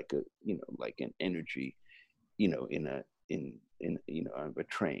it like a, you know, like an energy, you know, in you know, a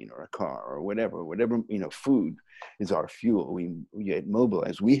train or a car or whatever, you know, food is our fuel. We get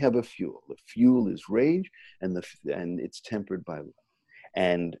mobilized. We have a fuel. The fuel is rage, and it's tempered by love.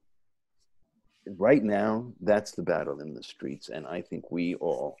 And right now, that's the battle in the streets. And I think we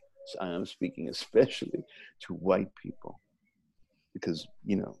all, I'm speaking especially to white people, because,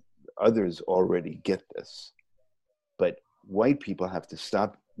 you know, others already get this, but white people have to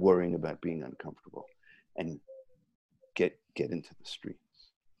stop worrying about being uncomfortable and get into the streets.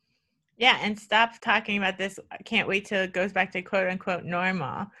 Yeah, and stop talking about this. I can't wait till it goes back to quote unquote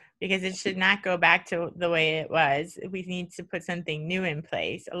normal, because it should not go back to the way it was. We need to put something new in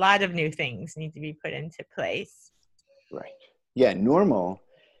place. A lot of new things need to be put into place. Right. Yeah, normal,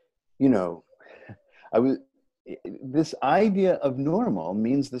 you know, this idea of normal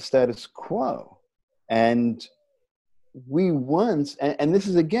means the status quo. And we once, and this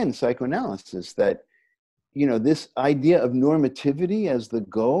is again psychoanalysis, that, you know, this idea of normativity as the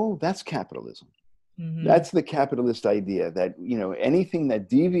goal, that's capitalism. Mm-hmm. That's the capitalist idea that, you know, anything that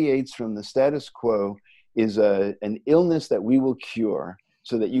deviates from the status quo is an illness that we will cure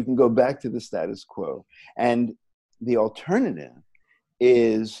so that you can go back to the status quo. And the alternative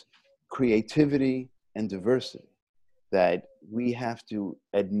is creativity and diversity, that we have to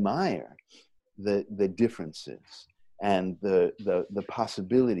admire the differences and the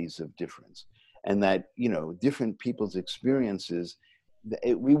possibilities of difference. And that, you know, different people's experiences,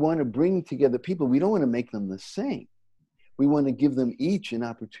 we want to bring together people. We don't want to make them the same. We want to give them each an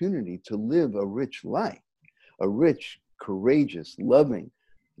opportunity to live a rich life, a rich, courageous, loving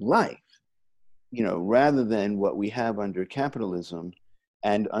life, you know, rather than what we have under capitalism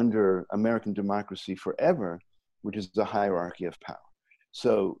and under American democracy forever, which is the hierarchy of power.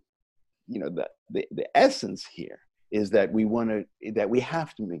 So, you know, the essence here is that we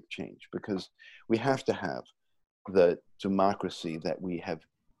have to make change, because we have to have the democracy that we have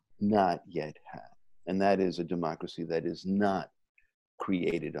not yet had. And that is a democracy that is not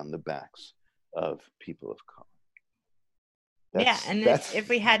created on the backs of people of color. If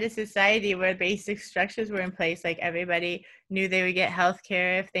we had a society where basic structures were in place, like everybody knew they would get health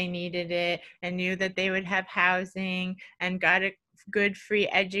care if they needed it, and knew that they would have housing and got a good free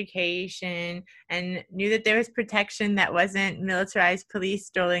education, and knew that there was protection that wasn't militarized police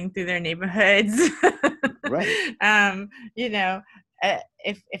strolling through their neighborhoods. Right. You know,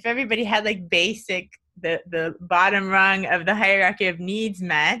 if everybody had like basic, the bottom rung of the hierarchy of needs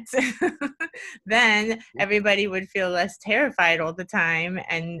met, then everybody would feel less terrified all the time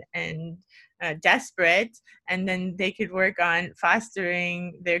and desperate, and then they could work on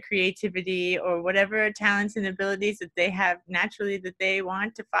fostering their creativity or whatever talents and abilities that they have naturally that they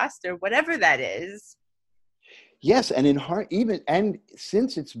want to foster, whatever that is. Yes, and and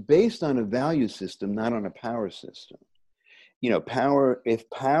since it's based on a value system, not on a power system, you know,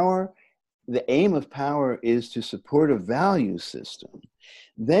 the aim of power is to support a value system,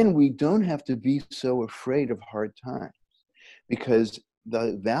 then we don't have to be so afraid of hard times, because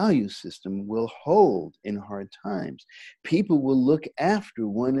the value system will hold in hard times. People will look after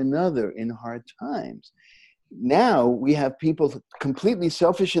one another in hard times. now we have people completely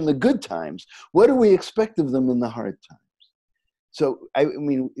selfish in the good times. What do we expect of them in the hard times? So I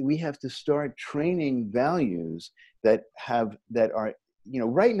mean, we have to start training values that are,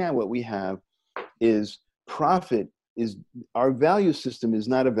 right now what we have is profit. Is our value system is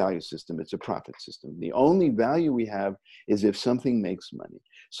not a value system, it's a profit system. The only value we have is if something makes money.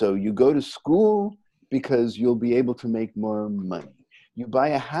 So you go to school because you'll be able to make more money. You buy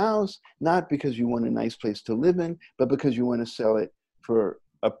a house not because you want a nice place to live in, but because you want to sell it for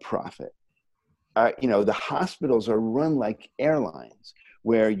a profit. The hospitals are run like airlines,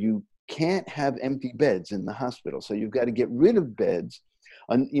 where you can't have empty beds in the hospital. So you've got to get rid of beds,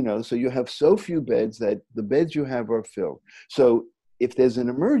 so you have so few beds that the beds you have are filled. So if there's an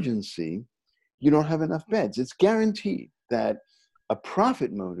emergency, you don't have enough beds. It's guaranteed that a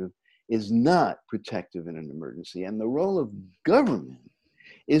profit motive is not protective in an emergency. And the role of government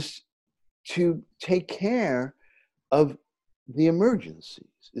is to take care of the emergencies,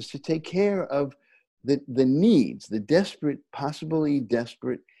 is to take care of the needs, the desperate, possibly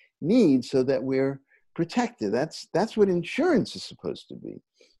desperate needs, so that we're protected. That's what insurance is supposed to be.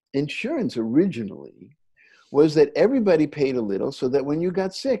 Insurance originally was that everybody paid a little so that when you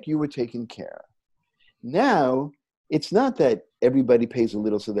got sick, you were taken care of. Now, it's not that everybody pays a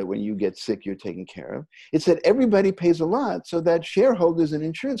little so that when you get sick, you're taken care of. It's that everybody pays a lot so that shareholders and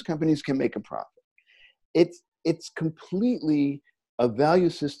insurance companies can make a profit. It's completely a value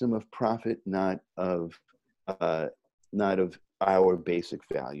system of profit, not of our basic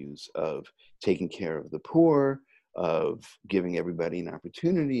values of taking care of the poor, of giving everybody an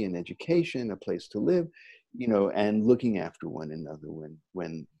opportunity, an education, a place to live, and looking after one another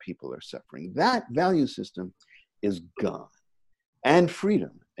when people are suffering. That value system is gone. And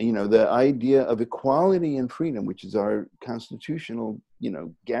freedom, the idea of equality and freedom, which is our constitutional,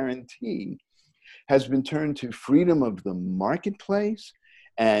 guarantee, has been turned to freedom of the marketplace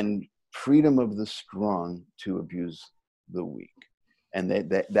and freedom of the strong to abuse the weak. And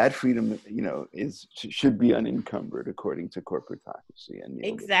that freedom, should be unencumbered according to corporatocracy. And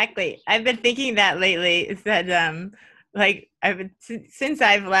exactly. I've been thinking that lately, is that since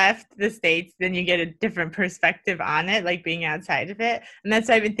I've left the States, then you get a different perspective on it, like being outside of it. And that's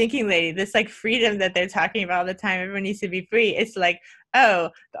what I've been thinking lately, this like freedom that they're talking about all the time. Everyone needs to be free. It's like, oh,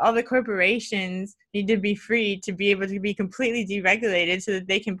 all the corporations need to be free to be able to be completely deregulated so that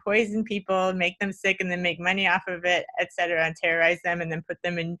they can poison people, make them sick, and then make money off of it, etc., and terrorize them and then put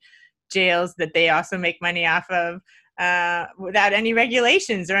them in jails that they also make money off of. Without any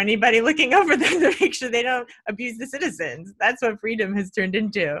regulations or anybody looking over them to make sure they don't abuse the citizens. That's what freedom has turned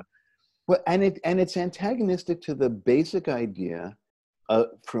into. Well, and it's antagonistic to the basic idea,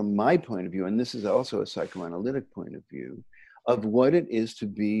 from my point of view, and this is also a psychoanalytic point of view, of what it is to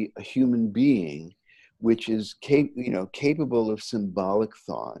be a human being, which is capable of symbolic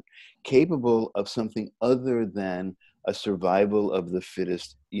thought, capable of something other than a survival of the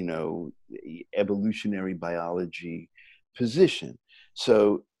fittest, evolutionary biology position.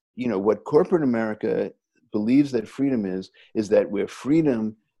 So, what corporate America believes that freedom is that we're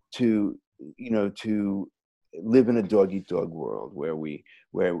freedom to live in a dog-eat-dog world where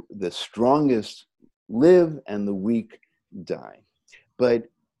the strongest live and the weak die. But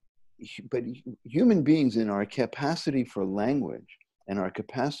human beings, in our capacity for language and our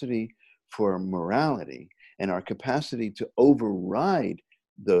capacity for morality and our capacity to override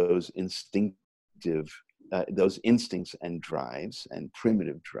those instinctive, those instincts and drives and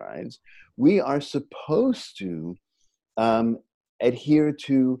primitive drives, we are supposed to adhere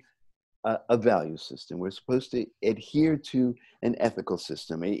to a value system. We're supposed to adhere to an ethical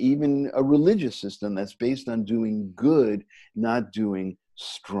system, even a religious system that's based on doing good, not doing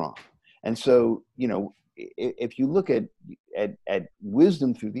strong. And so, if you look at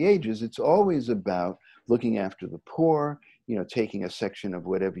wisdom through the ages, it's always about looking after the poor, taking a section of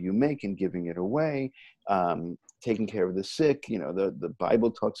whatever you make and giving it away, taking care of the sick. The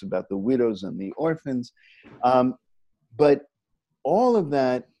Bible talks about the widows and the orphans. But all of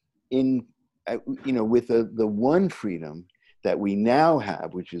that with the one freedom that we now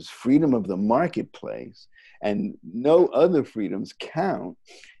have, which is freedom of the marketplace, and no other freedoms count.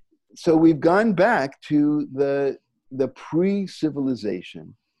 So we've gone back to the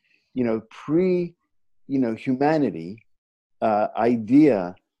pre-civilization, humanity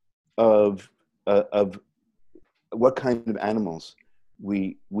idea of what kind of animals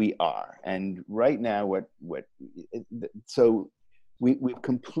we are. And right now, we've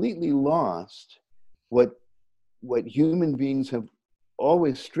completely lost what human beings have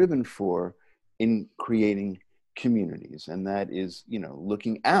always striven for in creating communities, and that is,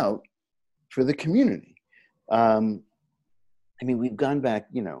 looking out for the community. I mean, we've gone back,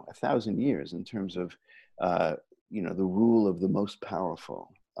 1,000 years in terms of, the rule of the most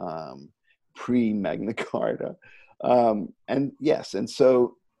powerful, pre-Magna Carta. And yes, and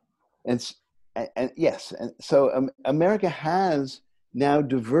so, and, and yes, and so America has now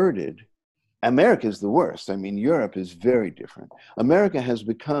diverted. America is the worst. I mean, Europe is very different. America has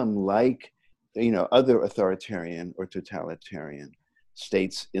become like, other authoritarian or totalitarian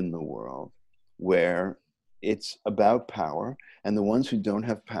states in the world, where it's about power, and the ones who don't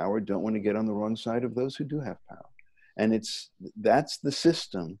have power don't want to get on the wrong side of those who do have power. And that's the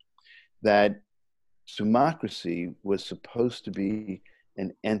system that democracy was supposed to be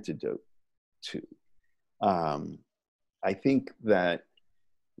an antidote to. Um, I think that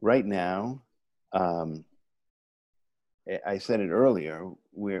right now, I said it earlier,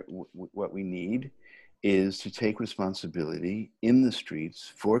 what we need is to take responsibility in the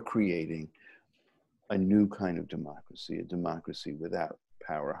streets for creating a new kind of democracy, a democracy without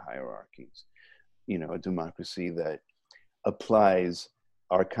power hierarchies, a democracy that applies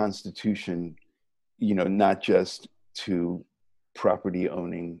our Constitution, not just to property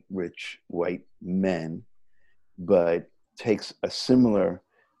owning rich white men, but takes a similar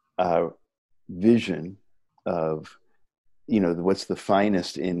vision of, what's the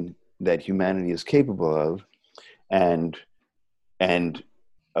finest in that humanity is capable of, and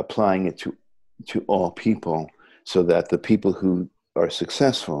applying it to all people, so that the people who are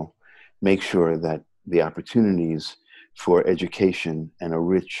successful make sure that the opportunities for education and a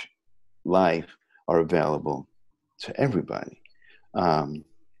rich life are available to everybody.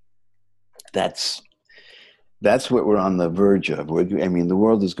 That's what we're on the verge of. I mean, the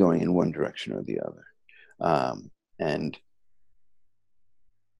world is going in one direction or the other. And,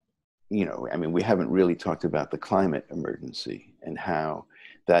 I mean, we haven't really talked about the climate emergency and how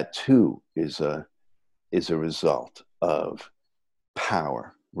that too is a result of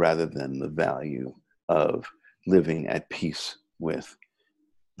power rather than the value of living at peace with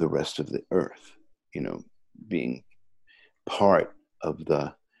the rest of the earth, being part of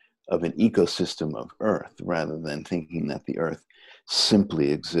an ecosystem of earth, rather than thinking that the earth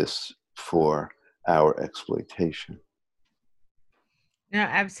simply exists for our exploitation. No,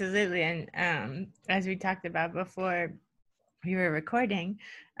 absolutely. And as we talked about before we were recording,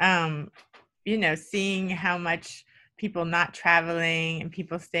 seeing how much people not traveling and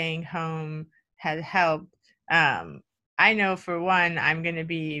people staying home had helped. I know for one, I'm going to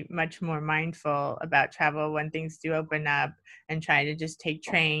be much more mindful about travel when things do open up, and try to just take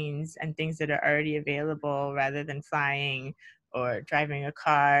trains and things that are already available rather than flying or driving a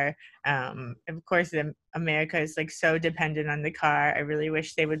car. Of course, America is like so dependent on the car. I really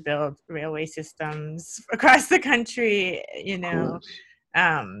wish they would build railway systems across the country,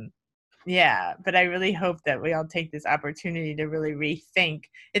 yeah, but I really hope that we all take this opportunity to really rethink.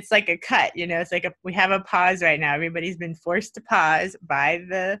 It's like a cut, it's like we have a pause right now. Everybody's been forced to pause by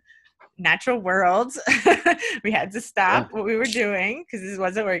the natural world. We had to stop what we were doing because this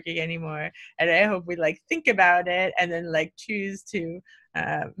wasn't working anymore. And I hope we think about it and then choose to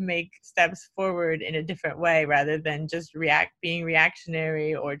make steps forward in a different way, rather than just being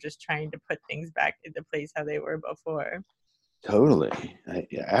reactionary, or just trying to put things back into place how they were before. Totally.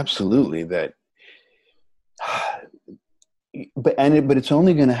 Absolutely. That, but it's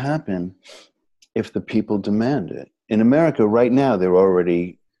only going to happen if the people demand it. In America right now, they're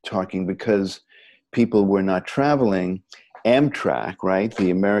already talking, because people were not traveling. Amtrak, right, the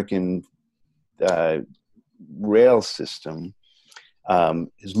American rail system,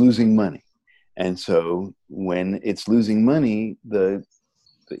 is losing money, and so when it's losing money, the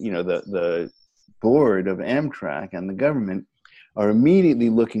board of Amtrak and the government are immediately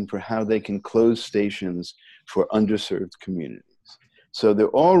looking for how they can close stations for underserved communities. So they're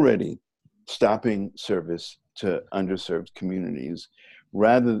already stopping service to underserved communities,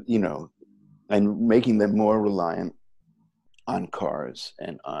 rather, and making them more reliant on cars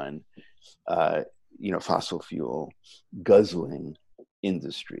and on, fossil fuel guzzling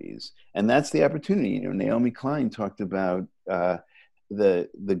industries. And that's the opportunity. Naomi Klein talked about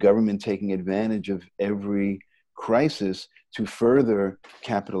the government taking advantage of every crisis to further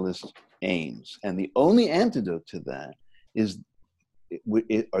capitalist aims. And the only antidote to that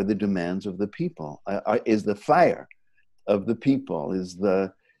are the demands of the people, is the fire of the people, is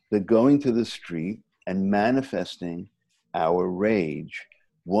the going to the street and manifesting our rage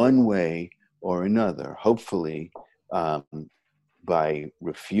one way or another, hopefully by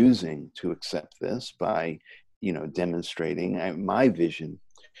refusing to accept this, by demonstrating. My vision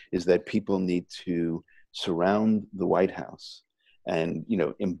is that people need to surround the White House and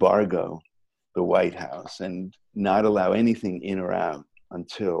embargo the White House and not allow anything in or out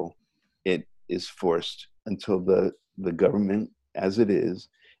until it is forced, until the government as it is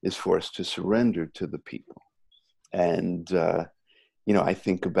forced to surrender to the people. And, I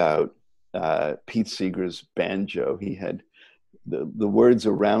think about Pete Seeger's banjo. He had the words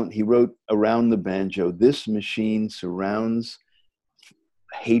around, he wrote around the banjo, "This machine surrounds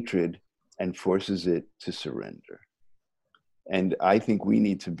hatred and forces it to surrender." And I think we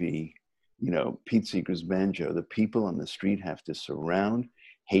need to be, Pete Seeger's banjo. The people on the street have to surround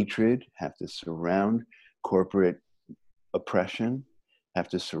hatred, have to surround corporate oppression, have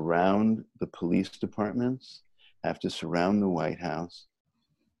to surround the police departments, have to surround the White House,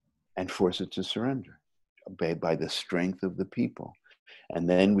 and force it to surrender by the strength of the people. And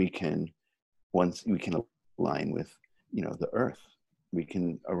then once we can align with, the earth, we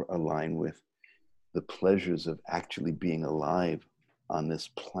can align with the pleasures of actually being alive on this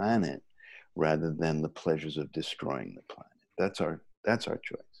planet rather than the pleasures of destroying the planet. That's our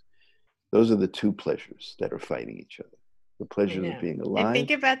choice. Those are the two pleasures that are fighting each other. The pleasure of being alive. I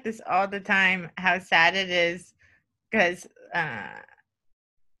think about this all the time, how sad it is, because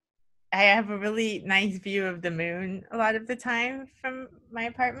I have a really nice view of the moon a lot of the time from my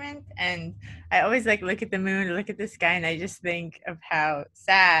apartment. And I always look at the moon, look at the sky, and I just think of how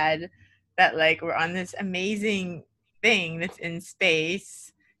sad that we're on this amazing thing that's in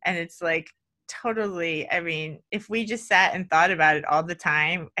space. And it's totally, I mean, if we just sat and thought about it all the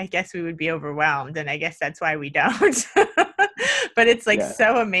time, I guess we would be overwhelmed. And I guess that's why we don't. But it's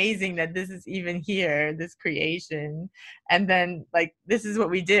so amazing that this is even here, this creation. And then this is what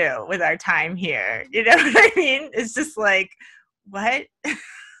we do with our time here. You know what I mean? It's just what?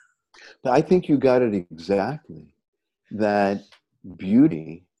 I think you got it exactly. That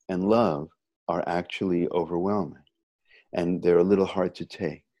beauty and love are actually overwhelming, and they're a little hard to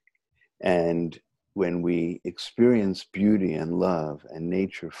take. And when we experience beauty and love and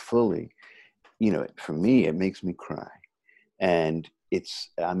nature fully, for me, it makes me cry. And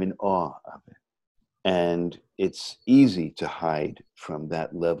I'm in awe of it. And it's easy to hide from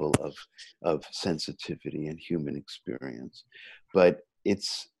that level of sensitivity and human experience. But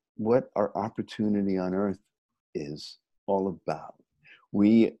it's what our opportunity on earth is all about.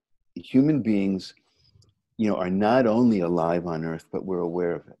 We human beings, are not only alive on earth, but we're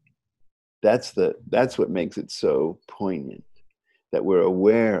aware of it. That's what makes it so poignant, that we're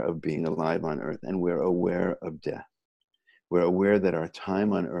aware of being alive on earth and we're aware of death. We're aware that our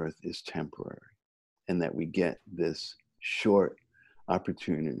time on earth is temporary and that we get this short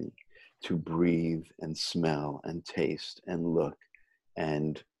opportunity to breathe and smell and taste and look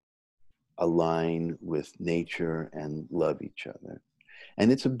and align with nature and love each other. And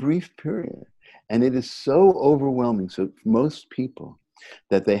it's a brief period. And it is so overwhelming. So most people,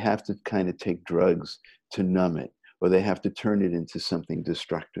 that they have to kind of take drugs to numb it, or they have to turn it into something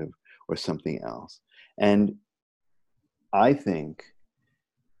destructive or something else. And I think,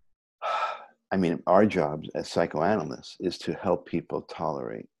 our job as psychoanalysts is to help people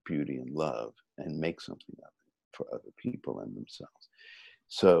tolerate beauty and love and make something of it for other people and themselves.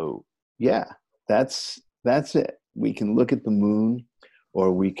 So yeah, that's it. We can look at the moon,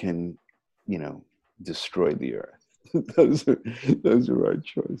 or we can, destroy the earth. Those are our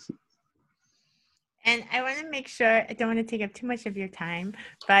choices. And I want to make sure, I don't want to take up too much of your time,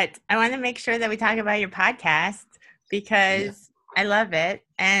 but I want to make sure that we talk about your podcast, because I love it.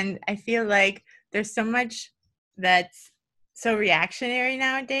 And I feel like there's so much that's so reactionary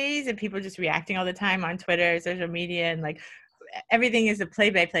nowadays, and people just reacting all the time on Twitter, social media, and everything is a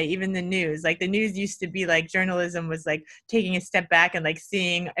play-by-play, even the news. The news used to be journalism was taking a step back and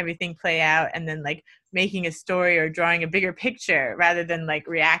seeing everything play out, and then making a story or drawing a bigger picture rather than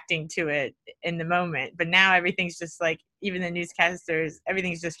reacting to it in the moment. But now everything's just even the newscasters,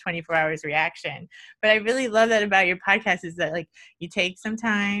 everything's just 24 hours reaction. But I really love that about your podcast, is that you take some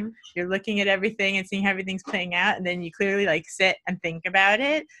time, you're looking at everything and seeing how everything's playing out, and then you clearly sit and think about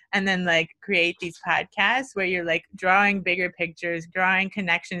it, and then create these podcasts where you're drawing bigger pictures, drawing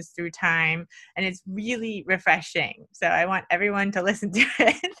connections through time, and it's really refreshing. So I want everyone to listen to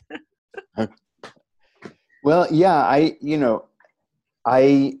it. Well, yeah,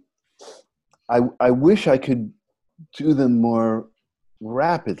 I wish I could do them more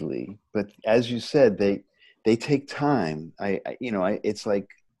rapidly, but as you said, they take time. It's like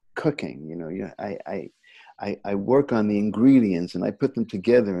cooking. I work on the ingredients and I put them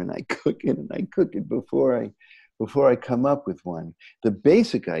together and I cook it before I come up with one. The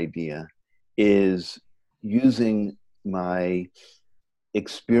basic idea is using my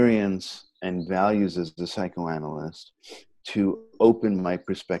experience and values as a psychoanalyst to open my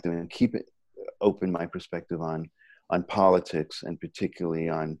perspective and keep it open my perspective on politics, and particularly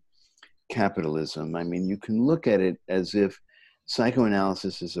on capitalism. I mean, you can look at it as if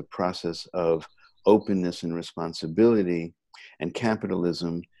psychoanalysis is a process of openness and responsibility, and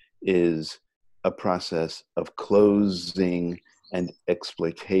capitalism is a process of closing and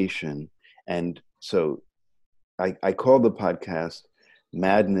exploitation. And so I call the podcast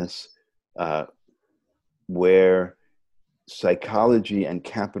Madness, where psychology and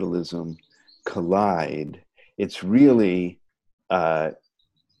capitalism collide. It's really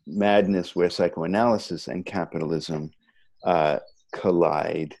madness where psychoanalysis and capitalism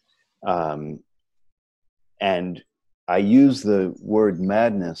collide. And I use the word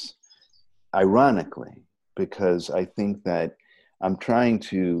madness ironically, because I think that I'm trying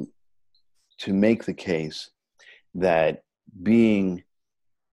to make the case that being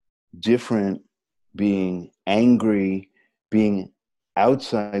different, being angry, being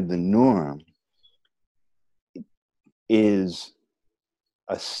outside the norm is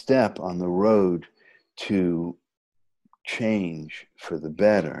a step on the road to change for the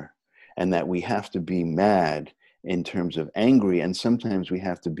better, and that we have to be mad in terms of angry, and sometimes we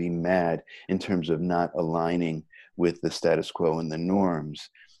have to be mad in terms of not aligning with the status quo and the norms.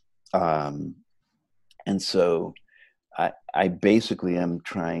 And so I basically am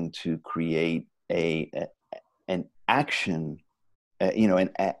trying to create an action,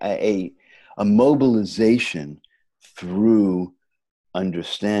 a mobilization through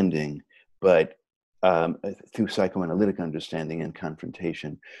understanding, but through psychoanalytic understanding and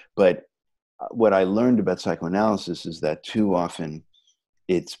confrontation. But what I learned about psychoanalysis is that too often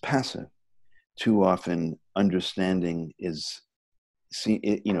it's passive. Too often understanding is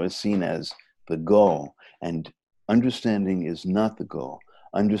seen as the goal, and understanding is not the goal.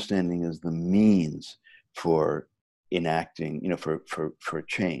 Understanding is the means for enacting, for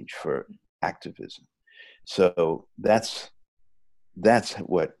change, for activism. So that's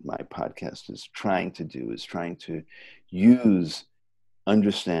what my podcast is trying to do, is trying to use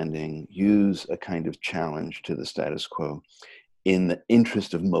understanding, use a kind of challenge to the status quo in the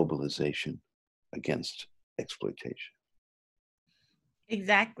interest of mobilization against exploitation.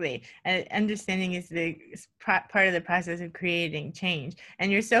 Exactly. Understanding is part of the process of creating change.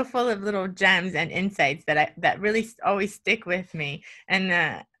 And you're so full of little gems and insights that really always stick with me.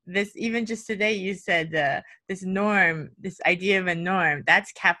 And this, even just today, you said this norm, this idea of a norm,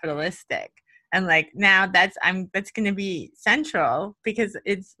 that's capitalistic. And like now that's going to be central, because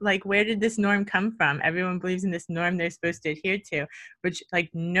it's like, where did this norm come from? Everyone believes in this norm they're supposed to adhere to, which like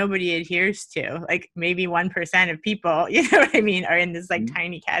nobody adheres to. Like maybe 1% of people, you know what I mean, are in this like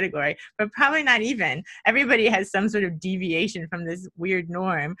tiny category, but probably not even. Everybody has some sort of deviation from this weird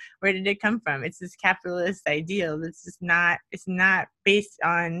norm. Where did it come from? It's this capitalist ideal that's just it's not based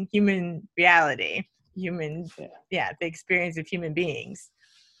on human reality, the experience of human beings.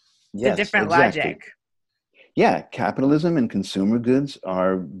 It's a different logic. Yeah, capitalism and consumer goods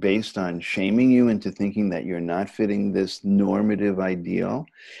are based on shaming you into thinking that you're not fitting this normative ideal,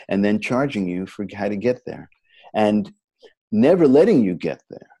 and then charging you for how to get there, and never letting you get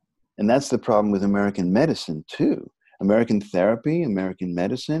there. And that's the problem with American medicine too. American therapy, American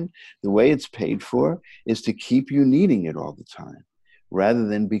medicine, the way it's paid for is to keep you needing it all the time, rather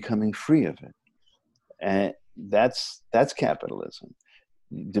than becoming free of it. And that's capitalism.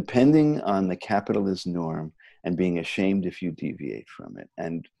 Depending on the capitalist norm and being ashamed if you deviate from it.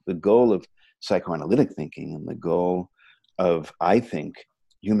 And the goal of psychoanalytic thinking, and the goal of, I think,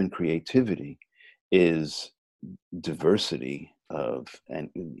 human creativity is diversity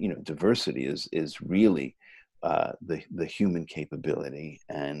diversity is really the human capability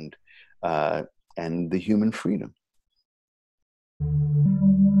and the human freedom.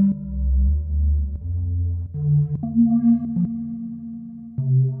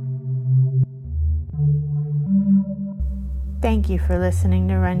 Thank you for listening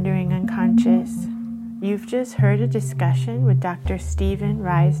to Rendering Unconscious. You've just heard a discussion with Dr. Steven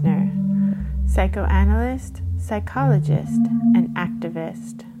Reisner, psychoanalyst, psychologist, and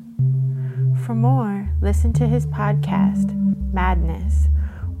activist. For more, listen to his podcast, Madness,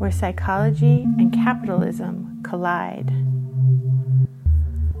 where psychology and capitalism collide.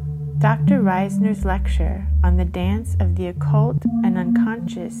 Dr. Reisner's lecture on the dance of the occult and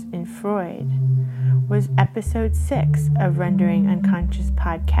unconscious in Freud was episode 6 of Rendering Unconscious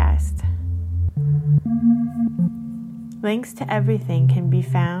podcast. Links to everything can be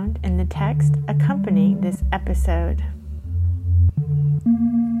found in the text accompanying this episode.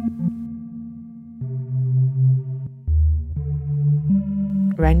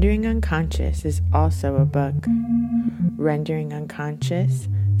 Rendering Unconscious is also a book. Rendering Unconscious,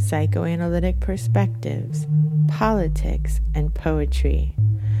 psychoanalytic perspectives, politics, and poetry.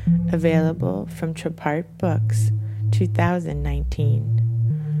 Available from Trapart Books,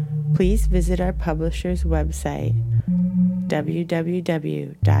 2019. Please visit our publisher's website,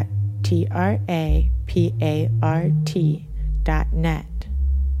 www.trapart.net.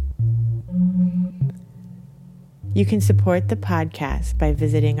 You can support the podcast by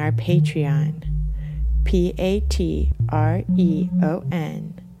visiting our Patreon,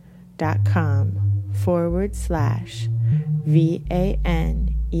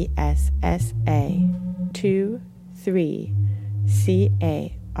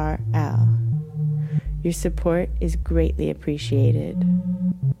 Your support is greatly appreciated.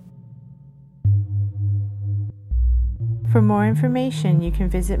 For more information, you can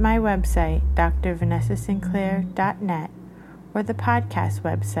visit my website, drvanessasinclair.net, or the podcast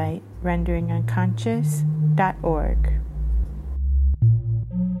website, renderingunconscious.org.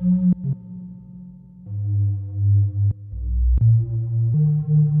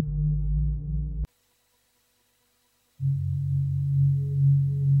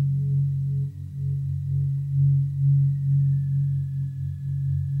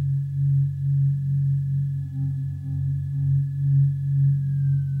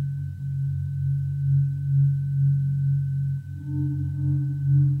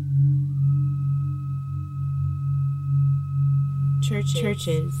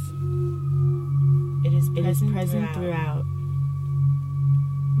 Churches. It is present throughout.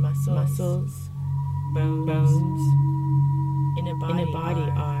 Muscles, bones in a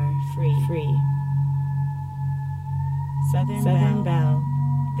body are free. Southern Belle,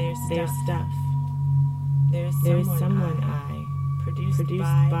 their stuff. There is someone I, produced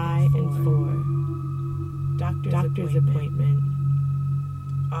by and for. Doctor's appointment.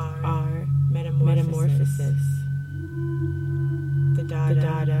 Our metamorphosis. The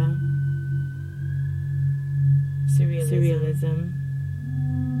Dada, surrealism.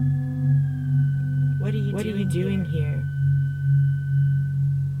 What are you doing here?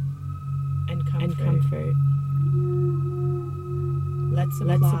 And comfort. Let's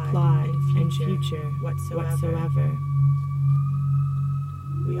apply and future whatsoever.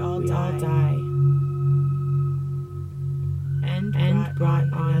 We all die. And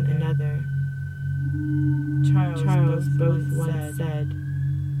brought on another. Charles both once said,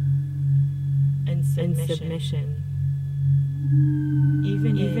 and submission.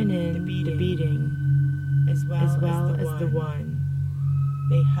 Even in the beating, as well as the one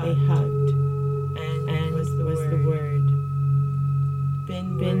they hugged, and was the word.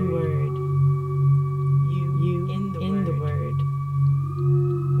 Been word. You in the word.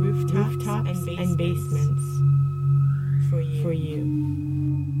 Rooftops and basements for you.